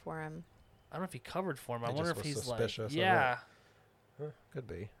covered for him. I don't know if he covered for him. I He wonder just if was he's like, suspicious of yeah. Huh, could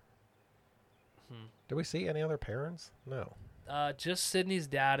be. Hmm. Do we see any other parents? No. Just Sydney's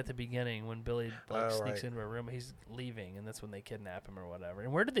dad at the beginning when Billy like Oh, sneaks right. into a room. He's leaving, and that's when they kidnap him or whatever.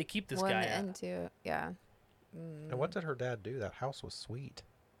 And where did they keep this Well, in guy the at? end too. Yeah. And what did her dad do? That house was sweet.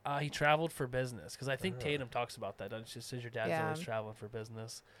 He traveled for business because I think Oh. Tatum talks about that. It just says your dad's Yeah. always traveling for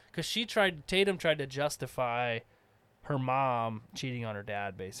business. Because Tatum tried to justify her mom cheating on her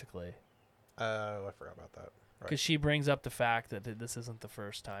dad, basically. Oh, I forgot about that. Because she brings up the fact that this isn't the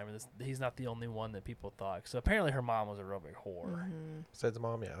first time, and he's not the only one that people thought. So apparently her mom was a real big whore. Mhm. Sid's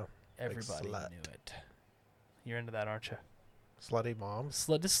mom, yeah. Everybody slut. knew it. You're into that, aren't you? Slutty moms.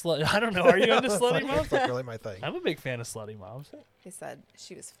 Slut. I don't know. Are you into slutty It's moms? like really my thing. I'm a big fan of slutty moms. He said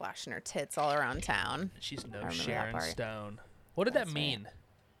she was flashing her tits all around town. She's no remember that Sharon part. Stone. What did That's that right. mean?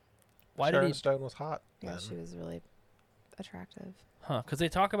 Why Sharon did he? Stone was hot. Yeah, then. she was really attractive. Huh? Because they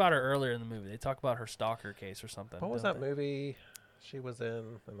talk about her earlier in the movie. They talk about her stalker case or something. What was don't that they? movie she was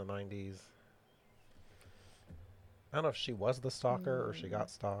in the 90s? I don't know if she was the stalker or she got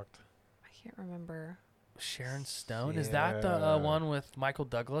stalked. I can't remember. Sharon Stone. Is that the Yeah. one with Michael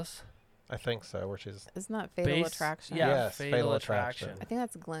Douglas? I think so, where she's... Isn't that Fatal Base- Attraction? Yeah, Yes, Fatal, Fatal Attraction. Attraction. I think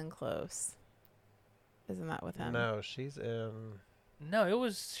that's Glenn Close. Isn't that with him? No, she's in... No, it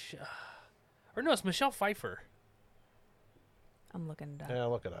was. Or no, it's Michelle Pfeiffer, I'm looking it up. Yeah,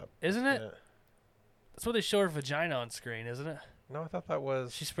 look it up. isn't it? Yeah. That's where they show her vagina on screen, isn't it? No, I thought that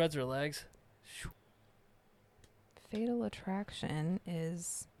was... She spreads her legs. Fatal Attraction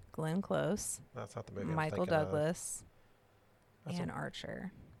is Glenn Close, That's not the movie I'm Michael thinking of. Douglas, That's and the-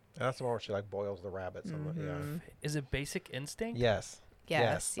 Archer. That's the one where she like boils the rabbits. On the, yeah. Mhm. Is it Basic Instinct? Yes.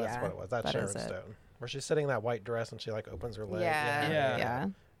 Yes, That's yeah. what it was. That's that Sharon is it. Stone. Where she's sitting in that white dress and she like opens her leg. Yeah, Yeah. yeah.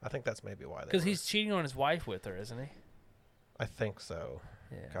 I think that's maybe why. Because he's cheating on his wife with her, isn't he? I think so.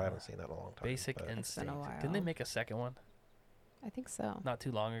 Yeah. God, I haven't seen that in a long time. Basic but- It's been a Instinct. Didn't they while. make a second one I think so. not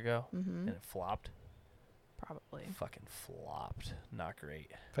too long ago? Mm-hmm. And it flopped. Probably. Fucking flopped. Not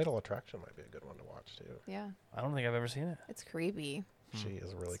great. Fatal Attraction might be a good one to watch too. Yeah, I don't think I've ever seen it. it's creepy. She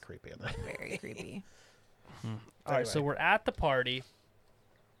is really creepy in that. Very creepy. All right, so Anyway. we're at the party,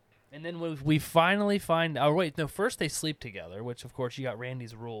 and then we finally find. Oh wait, no. First they sleep together, which of course you got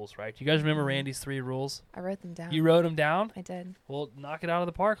Randy's rules, right? You guys remember Randy's 3 rules? I wrote them down. You wrote them down. I did. Well, knock it out of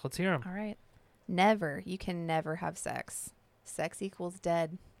the park. Let's hear them. All right. Never. You can never have sex. Sex equals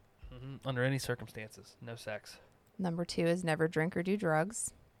dead. Under any circumstances, no sex. Number 2 is never drink or do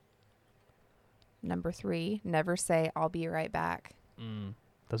drugs. Number 3, never say, I'll be right back.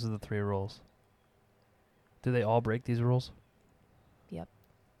 Those are the 3 rules. Do they all break these rules? Yep.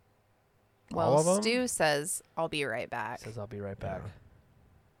 All of Well, 'em? Stu says, I'll be right back. Says I'll be right Yeah. back.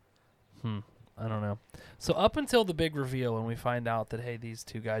 I don't know. So up until the big reveal when we find out that hey, these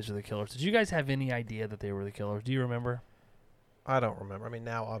 2 guys are the killers. Did you guys have any idea that they were the killers? Do you remember? I don't remember. I mean,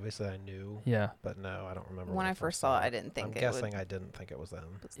 now obviously I knew, Yeah. but no, I don't remember. When I first saw it, I didn't think I'm it guessing would. I didn't think it was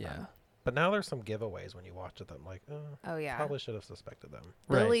them. was Yeah. them. But now there's some giveaways when you watch it. That I'm like, Oh, yeah. probably should have suspected them.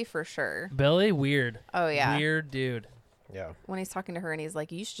 Right. Billy for sure. Billy, weird. Oh, yeah. Weird dude. Yeah. When he's talking to her and he's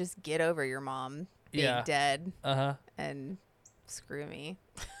like, you should just get over your mom being Yeah. dead Uh-huh. and screw me.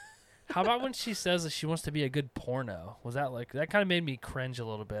 How about when she says that she wants to be a good porno? Was that like that kind of made me cringe a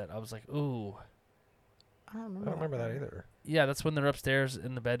little bit. I was like, "Ooh." I don't I remember, don't remember that part. either. Yeah, that's when they're upstairs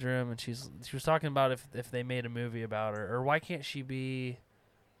in the bedroom and she was talking about if they made a movie about her or why can't she be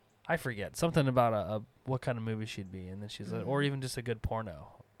I forget. Something about a what kind of movie she'd be and then she's like or Mhm. even just a good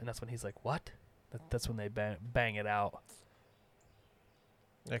porno. And that's when he's like, "What?" That's when they bang it out.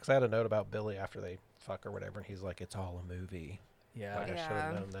 Yeah, 'cause I had a note about Billy after they fuck or whatever, and he's like, "It's all a movie." Yeah. Like I should Yeah.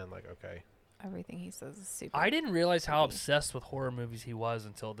 have known then. Like, okay, Everything he says is super. I didn't realize how creepy. obsessed with horror movies he was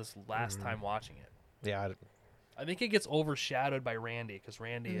until this last Mhm. time watching it. yeah, I think it gets overshadowed by Randy because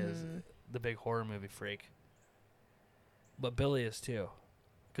Randy is Mhm. the big horror movie freak. But Billy is too.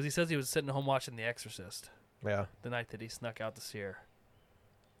 Because he says he was sitting at home watching The Exorcist yeah. the night that he snuck out to see her.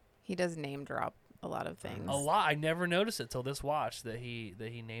 He does name drop a lot of things. A lot. I never noticed it till this watch that he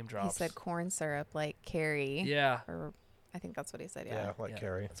name He drops. said corn syrup like Carrie. Yeah. Or I think that's what he said. Yeah, Yeah. like Yeah,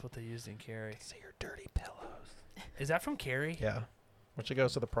 Carrie. That's what they used in Carrie. See your dirty pillows. Is that from Carrie? Yeah. When she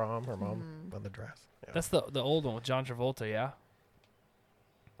goes to the prom, her mom on the dress. Yeah. That's the old one with John Travolta, yeah?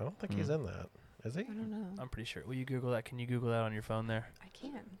 I don't think he's in that. Is he? I don't know. I'm pretty sure. Will you Google that? Can you Google that on your phone there? I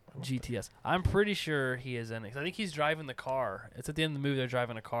can. GTS. I'm pretty sure he is in it. 'Cause I think he's driving the car. It's at the end of the movie. They're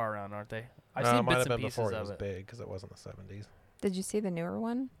driving a car around, aren't they? I've No, it seen might bits have and been pieces before he of was it. big because it wasn't the 70s. Did you see the newer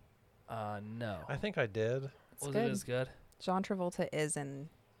one? No. I think I did. It's Was good. it as good? John Travolta is in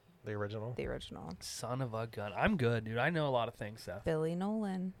The original. the original. Son of a gun. I'm good, dude. I know a lot of things, Seth. Billy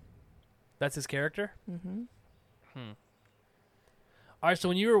Nolan. That's his character? Mm-hmm. All right, so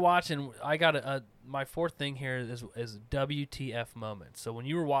when you were watching, I got my fourth thing here is WTF moments. So when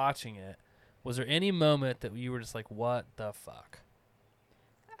you were watching it, was there any moment that you were just like, what the fuck?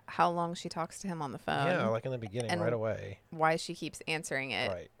 How long she talks to him on the phone. Yeah, like in the beginning, and right away. why she keeps answering it.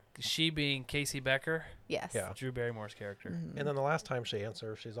 Right. She being Casey Becker, Yes. Yeah. Drew Barrymore's character. Mhm. And then the last time she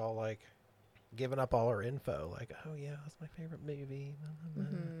answers, she's all like giving up all her info. Like, oh, yeah, that's my favorite movie. Blah,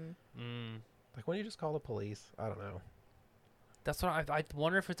 blah, blah. Mhm. Like, when you just call the police? I don't know. That's what I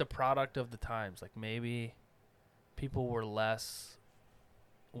wonder if it's a product of the times. Like maybe people were less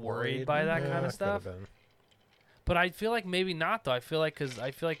worried by that Yeah, kind of could've stuff. been. But I feel like maybe not though. I feel like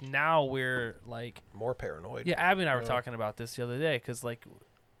now we're like, More paranoid. yeah, Abby and I were Yeah. talking about this the other day because like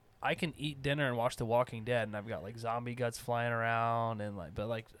I can eat dinner and watch The Walking Dead and I've got like zombie guts flying around and like, but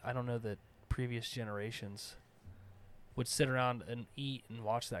like I don't know that previous generations would sit around and eat and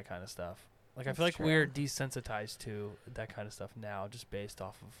watch that kind of stuff. Like I feel That's like we're true. desensitized to that kind of stuff now, just based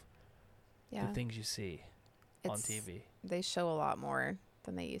off of Yeah. the things you see on It's- TV. They show a lot more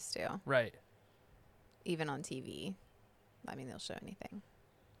than they used to. Right. Even on TV. I mean, they'll show anything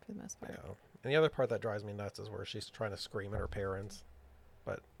for the most part. Yeah. And the other part that drives me nuts is where she's trying to scream at her parents,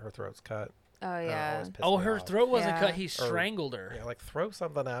 but her throat's cut. Oh, That yeah. always pisses Oh, me her off. throat wasn't Yeah. cut. He Or- strangled her. Yeah, like throw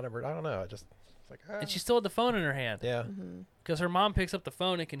something at him. Or, I don't know. It's like, And she still had the phone in her hand. yeah. Mhm. Because her mom picks up the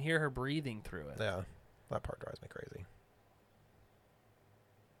phone and can hear her breathing through it. Yeah. That part drives me crazy.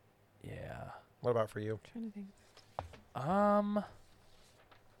 Yeah. What about for you? Trying to think.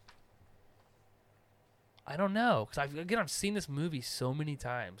 I don't know. Because I've seen this movie so many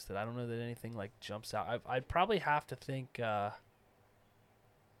times that I don't know that anything like jumps out. I'd probably have to think, I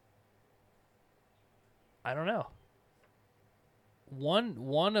don't know.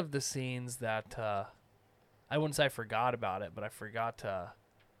 One of the scenes that I wouldn't say I forgot about it, but I forgot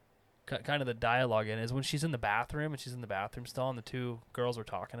kind of the dialogue in it is when she's in the bathroom and she's in the bathroom stall and the two girls were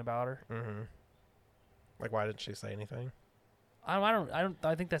talking about her. Mm-hmm. Like, why didn't she say anything?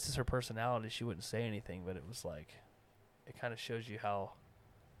 I think that's just her personality. She wouldn't say anything, but it was like, it kind of shows you how.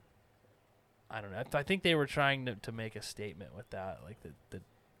 I don't know. I think they were trying to make a statement with that, like that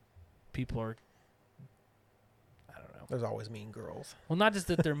people are. I don't know. There's always mean girls. Well, not just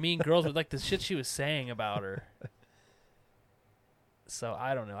that they're mean girls, but like the shit she was saying about her. So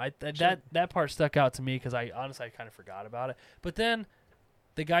I don't know. That part stuck out to me because I honestly kind of forgot about it. But then,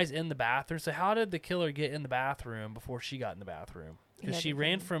 the guy's in the bathroom. So how did the killer get in the bathroom before she got in the bathroom? Because Yeah, she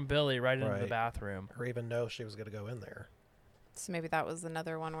ran because- from Billy right into the Right. bathroom. Or even know she was going to go in there. So maybe that was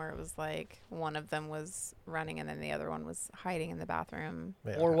another one where it was like one of them was running and then the other one was hiding in the bathroom.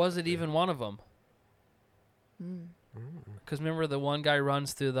 Yeah, Or was it yeah. even one of them? Mm. Because remember the one guy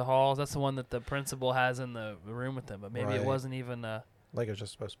runs through the halls? That's the one that the principal has in the room with them. But maybe it Right. wasn't even Like it was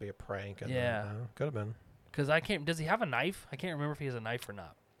just supposed to be a prank. And Yeah. Could have been. because I can't. Does he have a knife? I can't remember if he has a knife or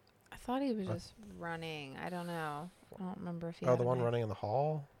not. I thought he was just running. I don't know. I don't remember if he Oh, had the a one knife. running in the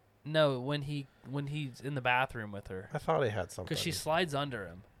hall? No, when he's in the bathroom with her. I thought he had something. Because she slides under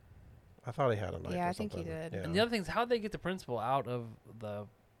him. I thought he had a knife. Yeah, or I think he something. did. Yeah. And the other thing is, how'd they get the principal out of the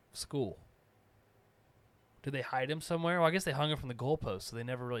school? Did they hide him somewhere? Well, I guess they hung him from the goalpost, so they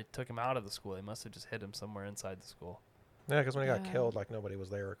never really took him out of the school. They must have just hid him somewhere inside the school. Yeah, because when he got Yeah. killed, like nobody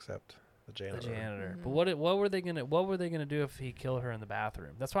was there except the The janitor. janitor. But Mhm. what were they gonna do if he killed her in the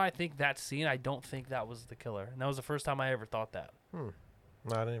bathroom? That's why I think that scene. I don't think that was the killer. And that was the first time I ever thought that. No,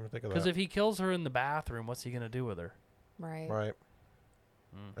 I didn't even think of Because that. if he kills her in the bathroom, what's he gonna do with her? Right. Right.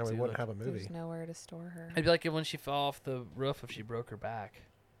 And we See, wouldn't look, have a movie. There's nowhere to store her. It'd be like when she fell off the roof if she broke her back.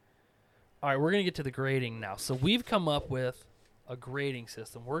 All right, we're going to get to the grading now. So we've come up with a grading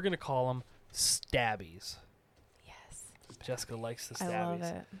system. We're going to call them stabbies. Yes. Jessica likes the I stabbies. love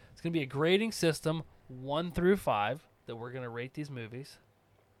it. It's going to be a grading system 1 through 5 that we're going to rate these movies.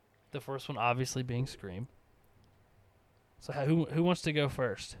 The first one obviously being Scream. So who wants to go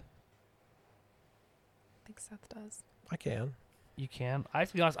first? I think Seth does. I can. You can. I have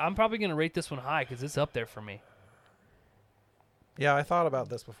to be honest. I'm probably gonna rate this one high because it's up there for me. Yeah, I thought about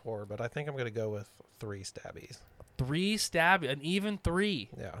this before, but I think I'm going to go with 3 stabbies. 3 stab, an even 3.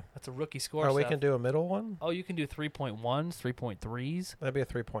 Yeah. That's a rookie score. Or we Seth. can do a middle one. Oh, you can do 3.1s, 3.3s. That'd be a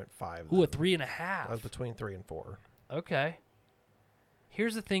 3.5. Ooh, a then. 3.5. That's between 3 and 4. Okay.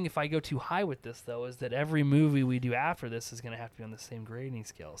 Here's the thing: if I go too high with this, though, is that every movie we do after this is going to have to be on the same grading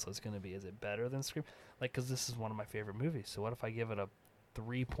scale. So it's going to be: is it better than Scream? Like, because this is one of my favorite movies. So what if I give it a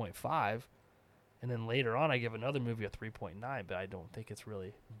 3.5, and then later on I give another movie a 3.9, but I don't think it's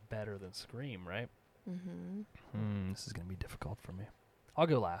really better than Scream, right? Mm-hmm. This is going to be difficult for me. I'll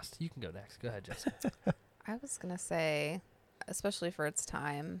go last. You can go next. Go ahead, Jessica. I was gonna say, especially for its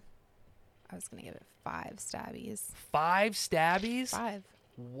time, I was gonna give it 5 stabbies. 5 stabbies? 5.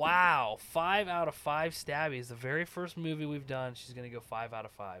 Wow. 5 out of 5 stabbies. The very first movie we've done, she's going to go 5 out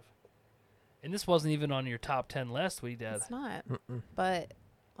of 5. And this wasn't even on your top 10 list we did. It's not. But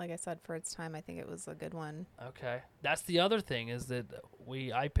like I said, for its time, I think it was a good one. Okay. That's the other thing is that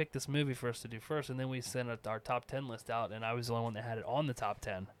I picked this movie for us to do first, and then we sent our top 10 list out, and I was the only one that had it on the top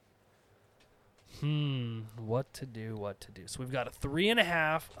 10. What to do. So we've got a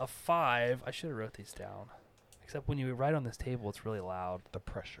 3.5, a 5. I should have wrote these down. Except when you write on this table, it's really loud. The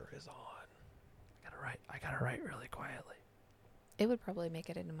pressure is on. I gotta write really quietly. It would probably make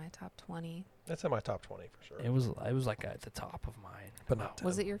it into my top 20. It's in my top 20 for sure. It was like at the top of mine. But not 10.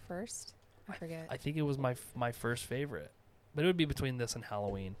 Was it your first? I forget. I think it was my first favorite. But it would be between this and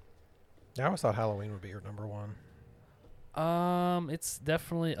Halloween. Yeah, I always thought Halloween would be your number 1. It's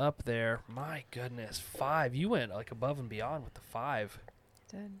definitely up there. My goodness, 5. You went like above and beyond with the 5. I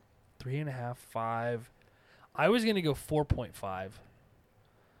did. 3.5, 5. I was gonna go 4.5,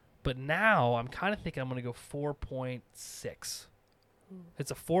 but now I'm kind of thinking I'm gonna go 4.6.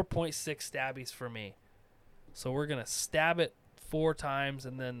 It's a 4.6 stabbies for me. So we're gonna stab it 4 times,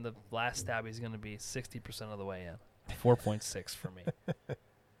 and then the last stabby is gonna be 60% of the way in. 4.6 for me.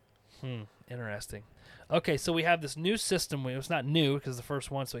 Interesting. Okay, so we have this new system. It's not new because the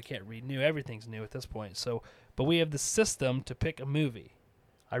first one, so I can't read new. Everything's new at this point. So, but we have the system to pick a movie.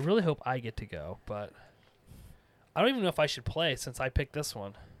 I really hope I get to go, but I don't even know if I should play since I picked this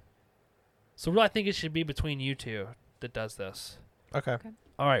one. So really, I think it should be between you two that does this. Okay.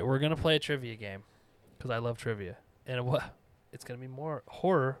 All right, we're gonna play a trivia game because I love trivia, and it's gonna be more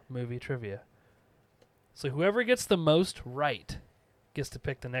horror movie trivia. So whoever gets the most right gets to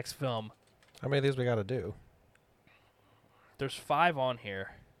pick the next film. How many of these we got to do? There's 5 on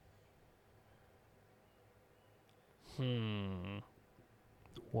here.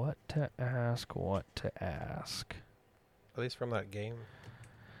 What to ask? At least from that game.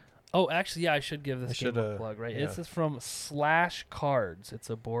 Oh, actually, yeah, I should give I this game a shoulda- plug, right? yeah. This is from Slash Cards. It's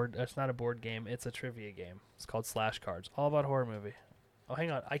not a board game. It's a trivia game. It's called Slash Cards. All about horror movie. Oh, hang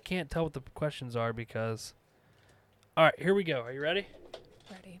on. I can't tell what the questions are because... All right, here we go. Are you ready?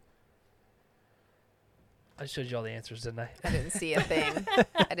 Ready. I showed you all the answers, didn't I? I didn't see a thing.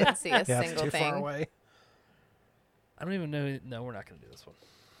 I didn't see a Yeah, it's single too thing. far away. I don't even know. No, we're not going to do this one.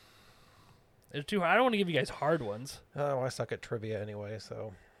 It's too hard. I don't want to give you guys hard ones. Oh, I suck at trivia anyway,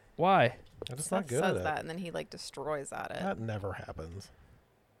 so Why? I'm just Seth not good says at that, it. and then he like destroys at it. That never happens.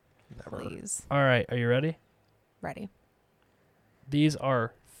 Never. Please. All right, are you ready? Ready. These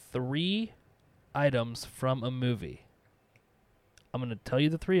are 3 items from a movie. I'm going to tell you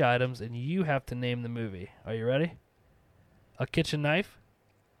the 3 items, and you have to name the movie. Are you ready? A kitchen knife,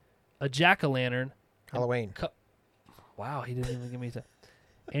 a jack-o'-lantern. Halloween. Wow, he didn't even give me that.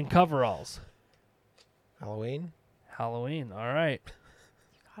 And coveralls. Halloween. Halloween. All right.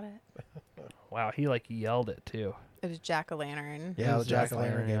 Got it. Wow, he like yelled it too. It was jack-o'-lantern. Yeah, the was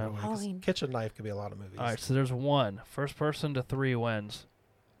jack-o'-lantern jack-o'-lantern, game. yeah. away, 'cause Halloween. Kitchen knife could be a lot of movies. All right, so there's 1. First person to 3 wins.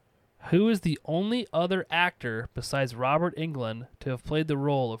 Who is the only other actor besides Robert Englund to have played the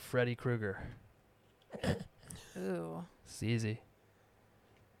role of Freddy Krueger? Ooh. It's easy.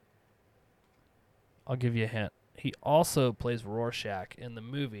 I'll give you a hint. He also plays Rorschach in the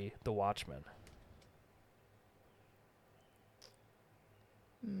movie The Watchmen.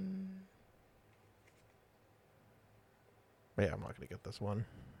 But yeah, I'm not going to get this one.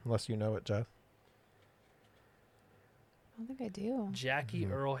 Unless you know it, Jeff. I don't think I do. Jackie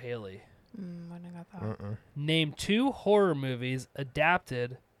Earl Haley. When I got that. Name 2 horror movies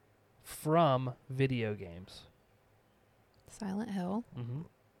adapted from video games. Silent Hill. Mm-hmm.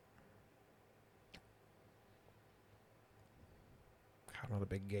 I'm not a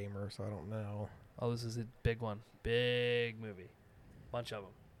big gamer, so I don't know. Oh, this is a big one. Big movie. Bunch of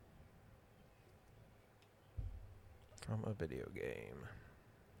them. From a video game.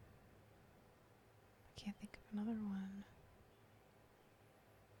 I can't think of another one.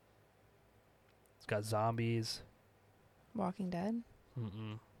 got zombies. Walking Dead.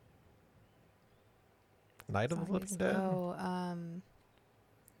 Mm-mm. Night of the Living Zombies. Dead. Oh,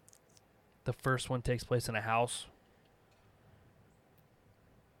 The first one takes place in a house.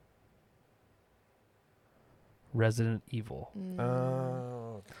 Resident Evil.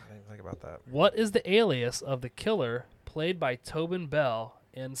 Oh, God, I didn't think about that. What is the alias of the killer played by Tobin Bell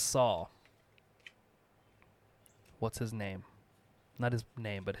in Saw? What's his name? Not his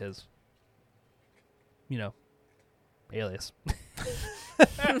name, but his, alias.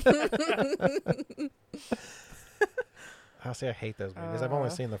 I see. I hate those movies. I've only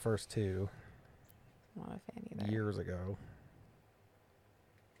seen the first two not a fan either. years ago.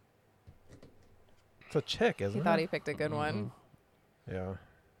 It's a chick, isn't He it? thought he picked a good one. Yeah.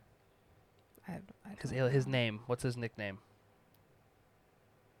 I His don't his know. name. What's his nickname?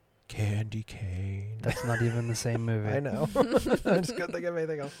 Candy cane. That's not even the same movie. I know. I just couldn't think of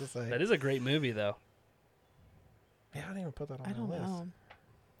anything else to say. That is a great movie, though. Yeah, I didn't even put that on I my don't list. know.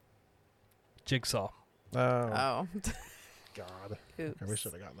 Jigsaw. Oh, Oh. God. Oops. Okay, we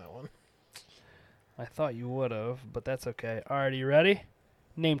should have gotten that one. I thought you would have, but that's okay. All right, you ready?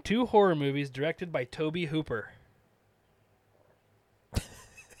 Name 2 horror movies directed by Toby Hooper.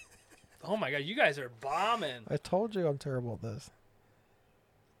 Oh my God, you guys are bombing. I told you I'm terrible at this.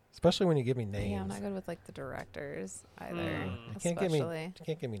 Especially when you give me names. Yeah, I'm not good with like the directors either. Mm. You can't give me. Especially. You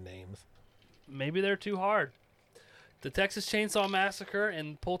can't give me names. Maybe they're too hard. The Texas Chainsaw Massacre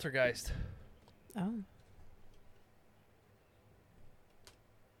and Poltergeist.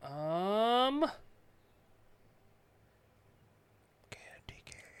 Oh. Candy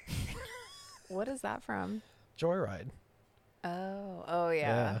cane. What is that from? Joyride. Oh. Oh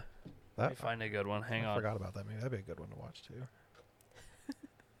yeah. Let me That, find a good one. Hang I on. forgot about that movie. That'd be a good one to watch too.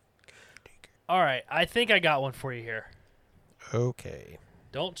 All right, I think I got one for you here. Okay.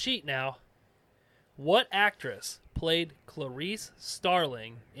 Don't cheat now. What actress played Clarice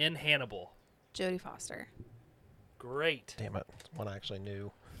Starling in Hannibal? Jodie Foster. Great. Damn it. It's one I actually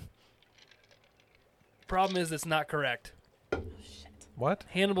knew. Problem is, it's not correct. What?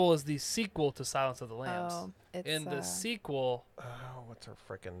 Hannibal is the sequel to Silence of the Lambs. Oh, it's In the sequel, Oh, what's her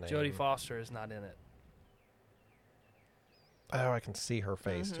freaking name? Jodie Foster is not in it. Oh, I can see her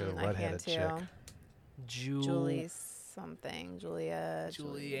face too. The I can redheaded chick. too. Julie something. Julianne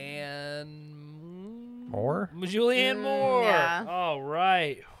Moore? Julianne Moore. yeah. All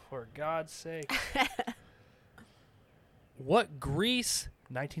right. For God's sake. What Grease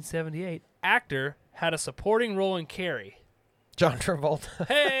 1978 actor had a supporting role in Carrie? John Travolta.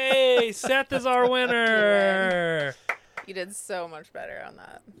 Hey, Seth is our winner. You did so much better on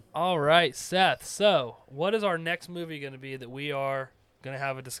that. All right, Seth. So, what is our next movie going to be that we are going to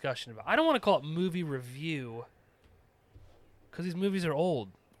have a discussion about? I don't want to call it movie review because these movies are old.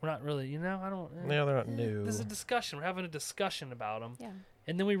 We're not really, I don't. No, they're not new. This is a discussion. We're having a discussion about them, Yeah.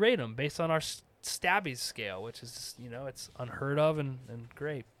 and then we rate them based on our Stabbies scale, which is, just, it's unheard of and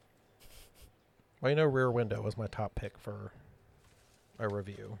great. Well, Rear Window was my top pick for a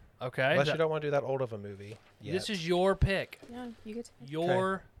review. Okay. Unless you don't want to do that old of a movie. Yet. This is your pick. Yeah, you get to.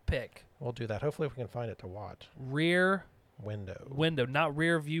 Your pick. We'll do that. Hopefully, we can find it to watch. Rear Window. window, not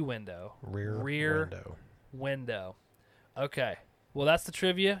rear view window. Rear Window. Window. Okay. Well, that's the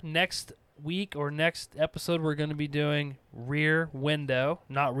trivia. Next week or next episode, we're going to be doing Rear Window,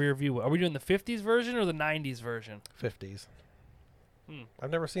 not Rear View. Are we doing the 50s version or the 90s version? 50s. Hmm. I've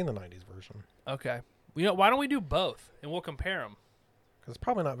never seen the 90s version. Okay. Why don't we do both and we'll compare them? Because it's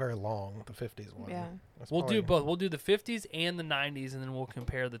probably not very long, the 50s one. Yeah. That's We'll do probably- both. We'll do the 50s and the 90s, and then we'll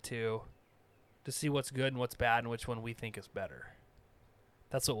compare the two to see what's good and what's bad and which one we think is better.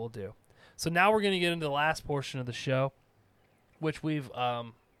 That's what we'll do. So now we're going to get into the last portion of the show, which we've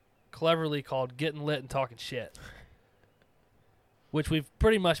cleverly called Getting Lit and Talking Shit, which we've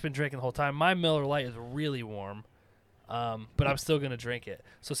pretty much been drinking the whole time. My Miller Lite is really warm, but I'm still going to drink it.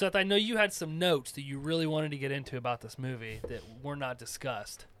 So, Seth, I know you had some notes that you really wanted to get into about this movie that were not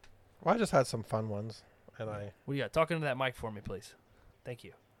discussed. Well, I just had some fun ones, and What do you got? Talk into that mic for me, please. Thank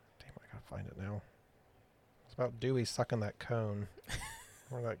you. damn, I gotta find it now. It's about Dewey sucking that cone.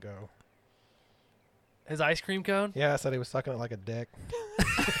 Where'd that go? His ice cream cone? Yeah, I said he was sucking it like a dick.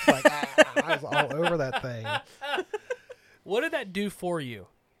 It's like, I was all over that thing. What did that do for you?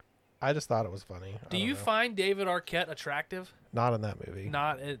 I just thought it was funny. I Do don't you know. find David Arquette attractive? Not in that movie.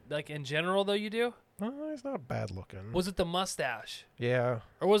 Not like in general, though. You do. No, he's not bad looking. Was it the mustache, Yeah,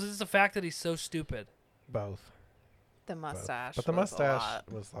 or was it just the fact that he's so stupid? both. The both. mustache. But the was a mustache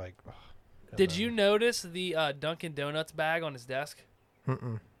lot. was like. Ugh. And Did then- you notice the Dunkin' Donuts bag on his desk?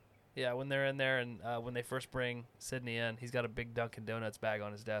 Mm-mm. Yeah, when they're in there and when they first bring Sydney in, he's got a big Dunkin' Donuts bag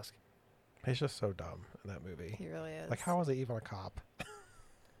on his desk. He's just so dumb in that movie. He really is. Like, how is he even a cop?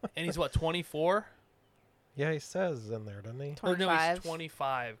 And he's what, 24? Yeah, he says in there, doesn't he? Or no, he's 25.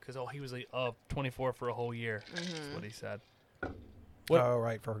 25 because he was like 24 for a whole year. That's Mm-hmm. what he said. What- Oh,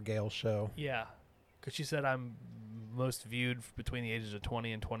 right, for Gail's show. Yeah, because she said I'm most viewed between the ages of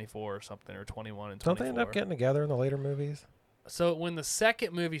 20 and 24 or something, or 21 and Don't 24. they end up getting together in the later movies? So when the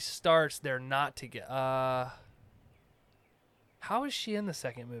second movie starts, they're not together. How is she in the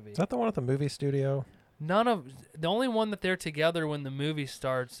second movie? Is that the one at the movie studio? The only one that they're together when the movie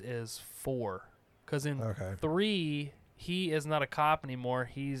starts is 4. Because in Okay. 3, he is not a cop anymore.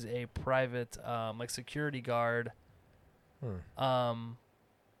 He's a private, like security guard, for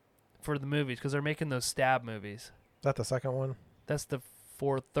the movies because they're making those stab movies. Is that the second one? That's the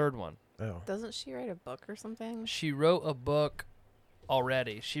third one. Oh. Doesn't she write a book or something She wrote a book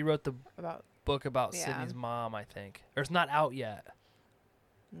already. She wrote the about? book about Yeah. Sydney's mom, I think. Or it's not out yet.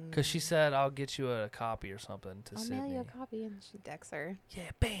 Because she said, I'll get you a copy or something to I'll Sydney. mail you a copy, and she decks her. Yeah,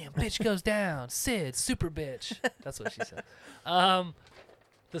 bam, bitch goes down. Sid, super bitch. That's what she said.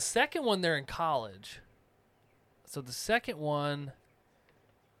 The second one, they're in college. So the second one,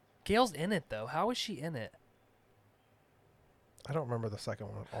 Gail's in it, though. How is she in it? I don't remember the second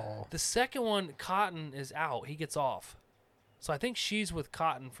one at all. The second one, Cotton is out. He gets off. So I think she's with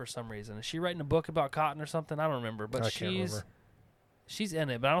Cotton for some reason. Is she writing a book about Cotton or something? I don't remember. But I can't remember. she's in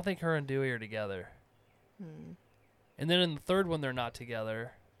it. But I don't think her and Dewey are together. And then in the third one, they're not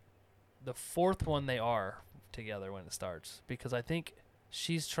together. The fourth one, they are together when it starts. Because I think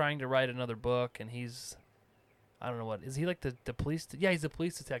she's trying to write another book, and he's... I don't know what. Is he like the police... yeah, he's the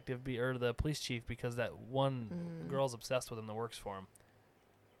police detective, or the police chief, because that one girl's obsessed with him that works for him.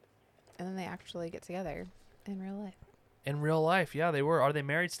 And then they actually get together in real life. In real life, yeah, they were. Are they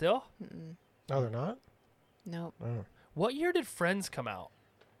married still? No, they're not? Nope. Oh. What year did Friends come out?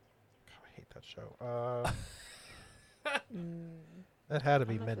 God, I hate that show. It had to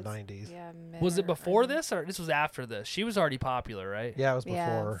be I don't know if it's- mid-90s. Yeah. Was it before early. this, or this was after this? She was already popular, right? Yeah, it was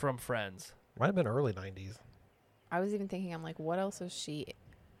Yeah. before. From Friends. Might have been early 90s. I was even thinking, I'm like, what else has she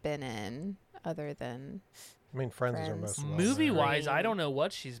been in other than? I mean, Friends is her Friends. most well-known. Movie-wise, I Scream. don't know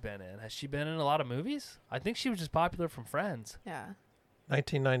what she's been in. Has she been in a lot of movies? I think she was just popular from Friends. Yeah.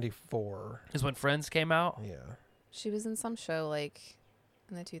 1994. Is when Friends came out. Yeah. She was in some show like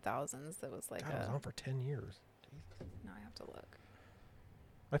in the 2000s that was like God, it was on for 10 years. now I have to look.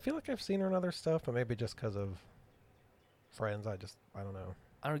 I feel like I've seen her in other stuff, but maybe just because of Friends, I don't know.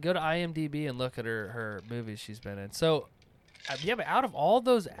 I would go to IMDb and look at her movies she's been in. So, yeah, but out of all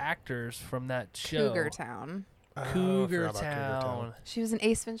those actors from that show, Cougar Town. Oh, I Cougar forgot about Town, She was in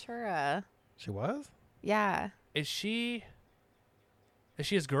Ace Ventura. She was? Yeah. is she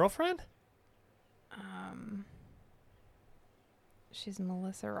his girlfriend? She's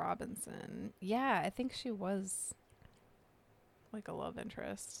Melissa Robinson. Yeah, I think she was like a love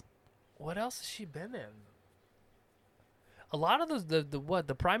interest. What else has she been in? A lot of those,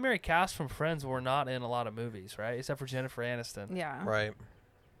 the primary cast from Friends were not in a lot of movies, right? Except for Jennifer Aniston. Yeah. Right.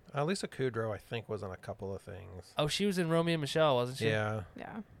 Lisa Kudrow, I think, was in a couple of things. Oh, she was in Romeo and Michelle, wasn't she? Yeah.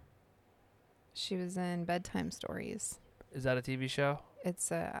 Yeah. She was in Bedtime Stories. Is that a TV show? It's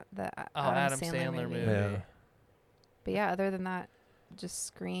the Adam Sandler movie. Yeah. But yeah, other than that, just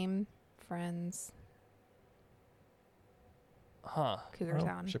Scream, Friends, Huh. Cougar Well,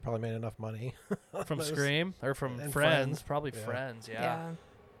 Town. she probably made enough money. From Those- Scream? Or from and Friends? Friends. Probably Yeah. Friends, yeah. Yeah.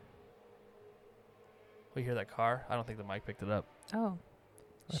 We hear that car? I don't think the mic picked it up. Oh.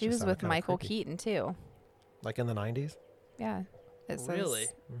 That She just was sounded with kinda Michael creepy. Keaton too. Like in the 90s? Yeah. It says, Really?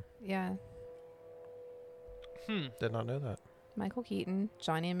 Yeah. Did not know that. Michael Keaton,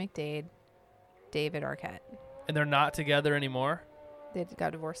 Johnny McDade, David Arquette. And they're not together anymore? They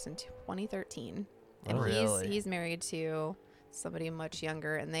got divorced in 2013. And Oh, really? he's married to somebody much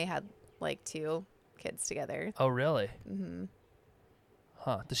younger, and they had like 2 kids together. Oh, really? Hmm.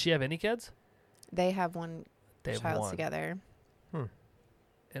 Huh. Does she have any kids? They have one They have child one. together.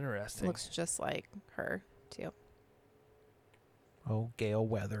 Interesting. Looks just like her too. Oh, Gail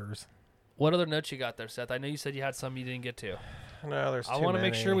Weathers. What other notes you got there, Seth? I know you said you had some you didn't get to. No, there's too I many. want to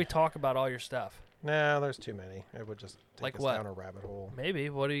make sure we talk about all your stuff. No, there's too many. It would just take Like us what? down a rabbit hole. Maybe.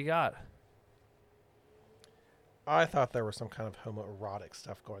 What do you got? I thought there was some kind of homoerotic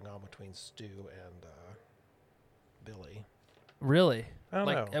stuff going on between Stu and Billy. Really? I don't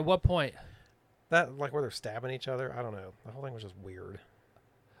like, know. at what point? That, like, where they're stabbing each other? I don't know. The whole thing was just weird.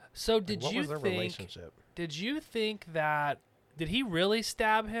 So Like, did what you was their think? relationship? Did you think that? Did he really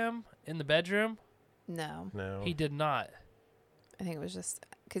stab him in the bedroom? No, No. He did not. I think it was just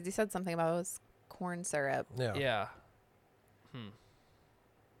because he said something about it was corn syrup. Yeah. Yeah.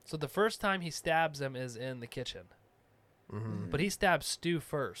 So the first time he stabs him is in the kitchen. Mm-hmm. But he stabs Stu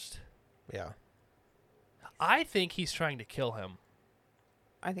first. Yeah. I think he's trying to kill him.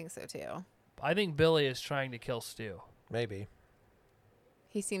 I think so too. I think Billy is trying to kill Stu. Maybe.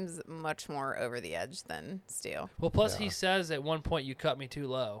 He seems much more over the edge than Stu. Well, plus he Yeah. says at one point, "You cut me too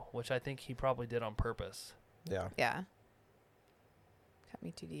low," which I think he probably did on purpose. Yeah. Yeah. Cut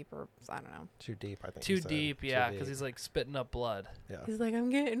me too deep, or I don't know. Too deep, I think. Too he said. deep, Too yeah, because deep. he's like spitting up blood. Yeah. He's like, I'm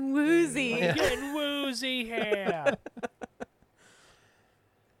getting woozy. Yeah. Getting woozy here.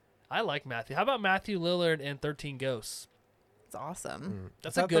 I like Matthew. How about Matthew Lillard in 13 Ghosts? It's awesome. Mm.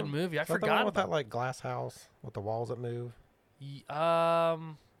 That's Is a that good the- movie. I is that the forgot one with about that like glass house with the walls that move. Isn't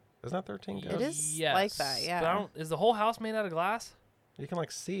Isn't that 13 It Ghosts? is yes, like that, but yeah. I don't, is the whole house made out of glass? You can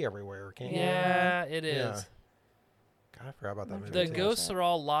like see everywhere, can't you? Yeah, it is. Yeah. God, I forgot about that movie. The too. ghosts are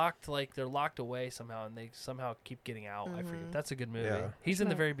all locked, like they're locked away somehow, and they somehow keep getting out. I forget. Mhm. That's a good movie. Yeah. He's in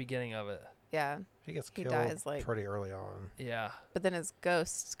the Right. very beginning of it. Yeah. He gets He killed dies, like- pretty early on. Yeah. But then his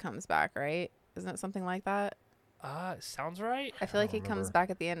ghost comes back, right? Isn't it something like that? Sounds right. I feel like he don't comes remember. back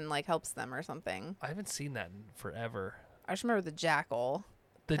at the end and like helps them or something. I haven't seen that in forever. I just remember the jackal.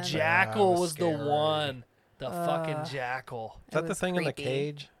 The And- jackal Yeah, was the scary. one. The fucking Ugh. Is jackal. It that the was thing in the creepy.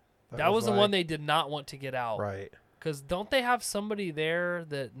 cage? That was the one like- they did not want to get out. Right. Because don't they have somebody there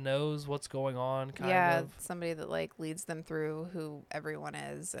that knows what's going on, kind yeah, of? somebody that like leads them through who everyone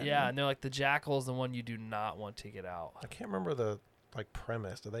is. And Yeah, and they're like, the jackal is the one you do not want to get out. I can't remember the like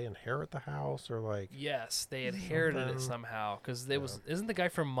premise. Do they inherit the house or like? Yes, they inherited it Something. somehow. Because they was isn't the guy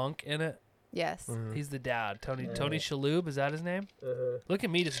from Monk in it? Yes. Mhm. He's the dad. Tony Shalhoub, is that his name? Look at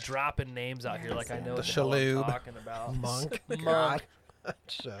me just dropping names out here like I know The what the hell I'm Shalhoub. talking about. Monk. Monk. God.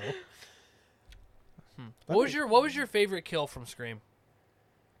 Show. What was your favorite kill from Scream?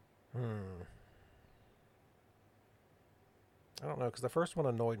 I don't know, because the first one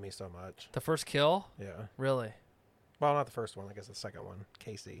annoyed me so much. The first kill? Yeah. Really? Well, not the first one. I guess the second one.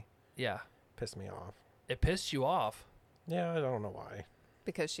 Casey Yeah. pissed me off. It pissed you off. Yeah, I don't know why.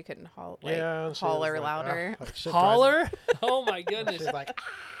 Because she couldn't like, yeah, and she was holler like, louder. "Ah," like, shit drives- Holler? Oh my goodness. She's like,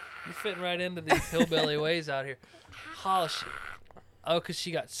 You're fitting right into these hillbilly ways out here. Holler. Oh, because she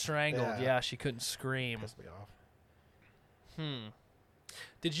got strangled. Yeah. Yeah, she couldn't scream. pissed me off.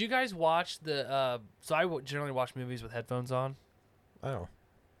 Did you guys watch the? So I generally watch movies with headphones on. Oh,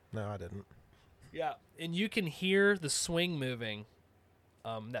 no, I didn't. Yeah, and you can hear the swing moving.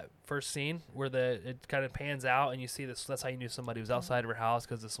 That first scene where it kind of pans out and you see this. That's how you knew somebody was outside of her house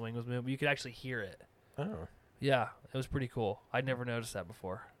because the swing was moving. You could actually hear it. Oh, Yeah, it was pretty cool. I'd never noticed that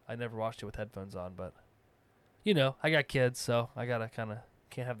before. I never watched it with headphones on, but you know, I got kids, so I gotta kind of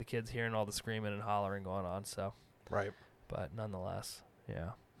can't have the kids hearing all the screaming and hollering going on. So, right. but nonetheless,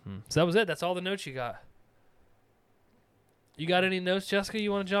 yeah. So that was it. That's all the notes you got. You got any notes, Jessica?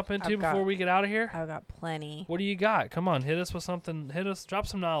 You want to jump into I've got- before we get out of here? I've got plenty. What do you got? Come on, hit us with something. Drop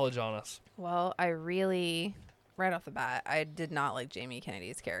some knowledge on us. Well, I really, right off the bat, I did not like Jamie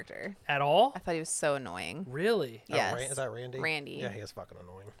Kennedy's character. At all? I thought he was so annoying. Really? Oh, Yes. Is that Randy? Randy. Yeah, he is fucking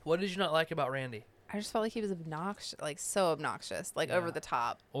annoying. What did you not like about Randy? I just felt like he was obnoxious, like so obnoxious, like Yeah. over the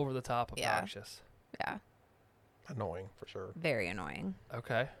top. Over the top, Yeah. obnoxious. Yeah, Annoying for sure. very annoying.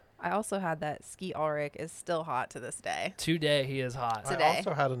 Okay. I also had that Skeet Ulrich is still hot to this day. Today he is hot. Today. I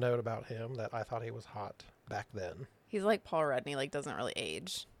also had a note about him that I thought he was hot back then. He's like Paul Rudd, like doesn't really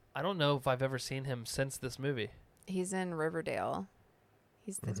age. I don't know if I've ever seen him since this movie. He's in Riverdale.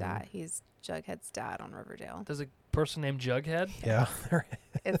 He's the dad. He's Jughead's dad on Riverdale. There's a person named Jughead. Yeah.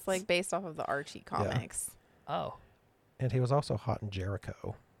 It's like based off of the Archie comics. Oh. And he was also hot in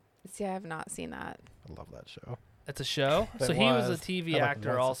Jericho. See, I have not seen that. I love that show. It's a show? It So he was a was. TV I like actor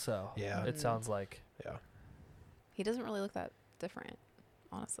once- also. Yeah. It sounds like. Yeah. He doesn't really look that different,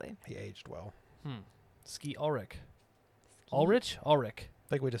 honestly. He aged well. Skeet Ulrich. Ulrich? Ulrich. I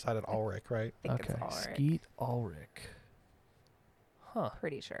think we decided Ulrich, right? I think it's Ulrich. Skeet Ulrich. Huh.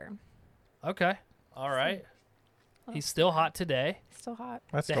 Pretty sure. Okay. All right. Well, He's still hot today. Still hot.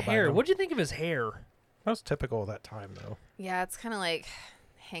 That's The still hair. bad. What'd you think of his hair? That was typical of that time, though. Yeah, it's kind of like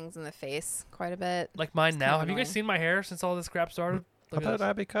hangs in the face quite a bit. Like mine It's now. kinda Have you guys annoying. seen my hair since all this crap started? I Look at thought this.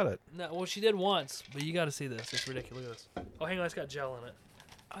 Abby cut it. No, well, she did once, but you got to see this. It's ridiculous. Look at this. Oh, hang on. It's got gel in it.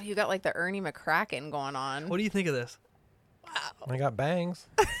 Oh, you got like the Ernie McCracken going on. What do you think of this? I got bangs.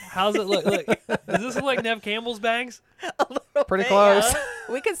 How's it look? Look. Does this look like Nev Campbell's bangs? Pretty close.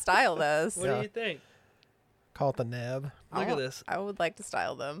 We could style those. What Yeah. do you think? Call it the neb. Look I at wa- this. I would like to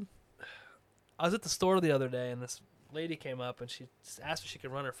style them. I was at the store the other day, and this lady came up, and she just asked if she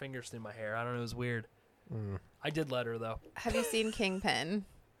could run her fingers through my hair. I don't know. It was weird. I did let her, though. Have you seen Kingpin?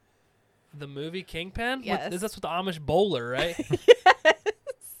 The movie Kingpin? Yes. That's with the Amish bowler, right?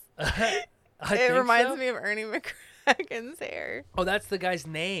 I It think reminds so. me of Ernie McCracken's hair. Oh, that's the guy's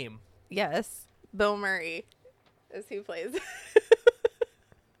name. Yes, Bill Murray is who plays.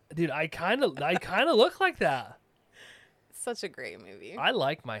 Dude, I kind of look like that. Such a great movie. I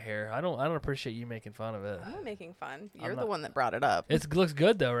like my hair. I don't appreciate you making fun of it. I'm not making fun. You're I'm the not- one that brought it up. It looks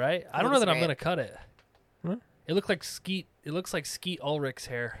good though, right? I don't know looks that I'm great. gonna cut it. Huh? It looks like Skeet. It looks like Skeet Ulrich's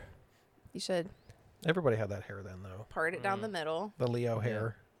hair. You should Everybody had that hair then, though. part it down the middle. The Leo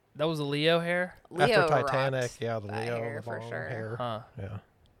hair. That was a Leo hair, Leo After Titanic, rocked yeah, the that Leo hair the for long sure. hair. huh? Yeah.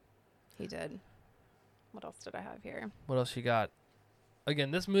 He did. What else did I have here? What else you got?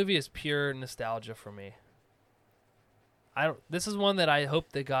 Again, this movie is pure nostalgia for me. This is one that I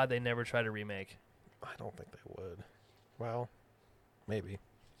hope to God they never try to remake. I don't think they would. Well, maybe.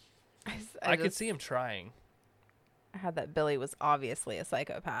 I could see him trying, I had that Billy was obviously a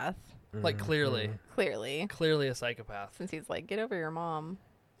psychopath. like clearly, Clearly, a psychopath. since he's like, get over your mom.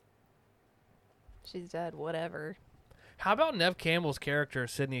 She's dead. Whatever. How about Nev Campbell's character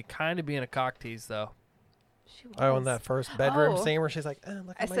Sydney kind of being a cock tease though? She was. Oh, in that first bedroom Oh. scene where she's like,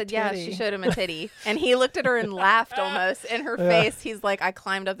 look I at my said, yeah, she titty." showed him a titty. And he looked at her and laughed almost in her Yeah. face. He's like, I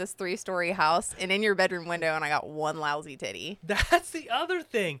climbed up this 3-story house and in your bedroom window and I got one lousy titty. That's the other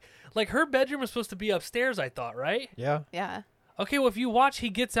thing. Like her bedroom was supposed to be upstairs, I thought, right? Yeah. Yeah. Okay, well if you watch, he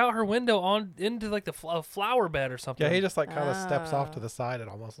gets out her window on into like the flower bed or something. Yeah, he just like kind of steps off Oh. to the side. It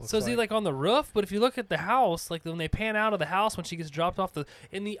almost looks So is he like on the roof? But if you look at the house, like when they pan out of the house when she gets dropped off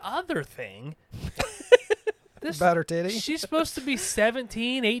and the other thing, this better titty. she's supposed to be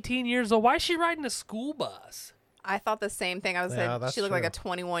 17, 18 years old. Why is she riding a school bus? I thought the same thing. I was Yeah, said that's she looked like a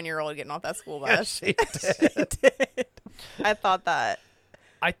true. 21-year-old getting off that school Yeah, bus. she She did. I thought that.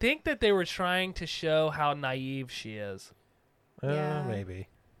 I think that they were trying to show how naive she is. Yeah. Maybe.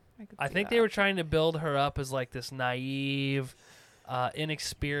 I think they were trying to build her up as like this naive,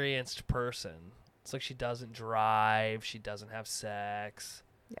 inexperienced person. It's like she doesn't drive, she doesn't have sex.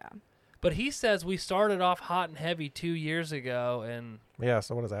 Yeah. But he says we started off hot and heavy 2 years ago, and Yeah.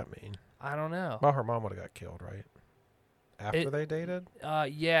 So what does that mean? I don't know. Well, her mom would have got killed, right? After It- they dated.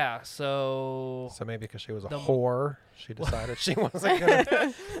 Yeah. So, So maybe because she was a The- whore, she decided she wasn't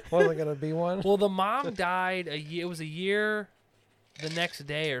gonna be one. well, the mom died a year. It was a year, the next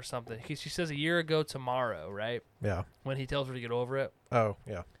day or something. She says a year ago tomorrow, right? Yeah. When he tells her to get over it, Oh,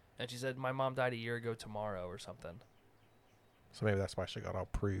 yeah. and she said my mom died a year ago tomorrow or something. So maybe that's why she got all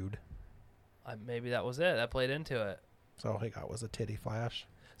prude. Maybe that was it. That played into it. So all he got was a titty flash.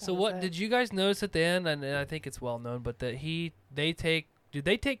 So was what it. did you guys notice at the end? And I think it's well known, but that did they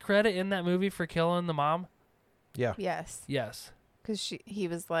take credit in that movie for killing the mom? Yeah. Yes. Yes. Because he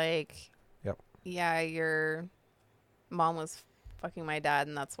was like, Yep. yeah, your mom was fucking my dad,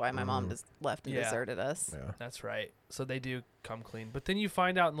 and that's why my mom just left and Yeah. deserted us. Yeah. That's right. So they do come clean. But then you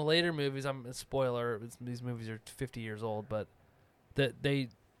find out in the later movies, spoiler, these movies are 50 years old, but that they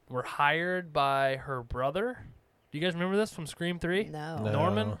were hired by her brother. Do you guys remember this from Scream 3? No.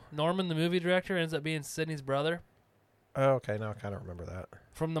 No. Norman, the movie director, ends up being Sydney's brother Oh, okay. Now I kind of remember that.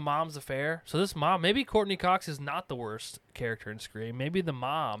 from the mom's affair. So this mom, maybe Courtney Cox is not the worst character in Scream. Maybe the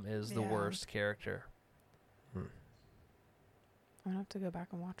mom is the Yeah. worst character. I'm going to have to go back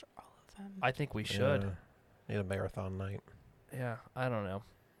and watch all of them. I think we should. Yeah. Need a marathon night. Yeah, I don't know.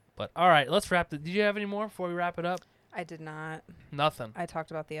 But all right, let's wrap it. Did you have any more before we wrap it up? I did not. Nothing. I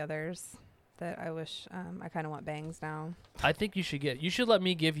talked about the others that I wish I kind of want bangs now. I think you should let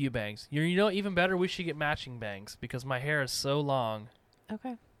me give you bangs. You know, even better, we should get matching bangs because my hair is so long.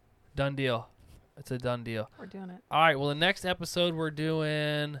 Okay. Done deal. It's a done deal. We're doing it. All right, well, the next episode we're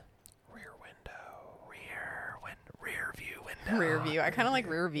doing Rear window. rear view window. Rear view. I kind of like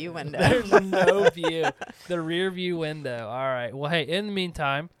rear view window. There's no view. The rear view window. All right. Well, hey, in the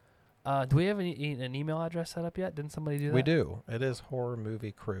meantime, do we have an email address set up yet? Didn't somebody do that? We do. It is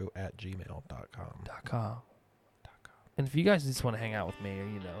horrormoviecrew@gmail.com. .com. And if you guys just want to hang out with me or,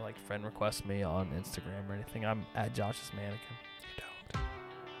 like friend request me on Instagram or anything, I'm at Josh's Mannequin. You don't.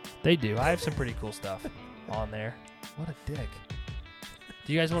 They do. I have some pretty cool stuff on there. What a dick.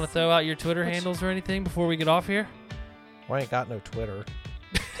 Do you guys want to throw out your Twitter handles or anything before we get off here? Well, I ain't got no Twitter.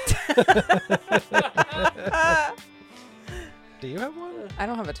 Do you have one? I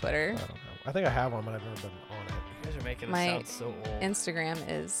don't have a Twitter. I don't know. I think I have one, but I've never been on it. You guys are making it My sound so old. Instagram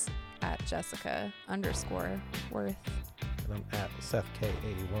is at Jessica_Worth. And I'm at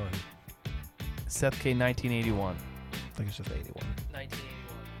SethK81. Seth K 1981. I think it's just 81.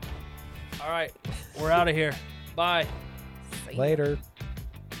 1981. All right. We're out of here. Bye. See ya. Later.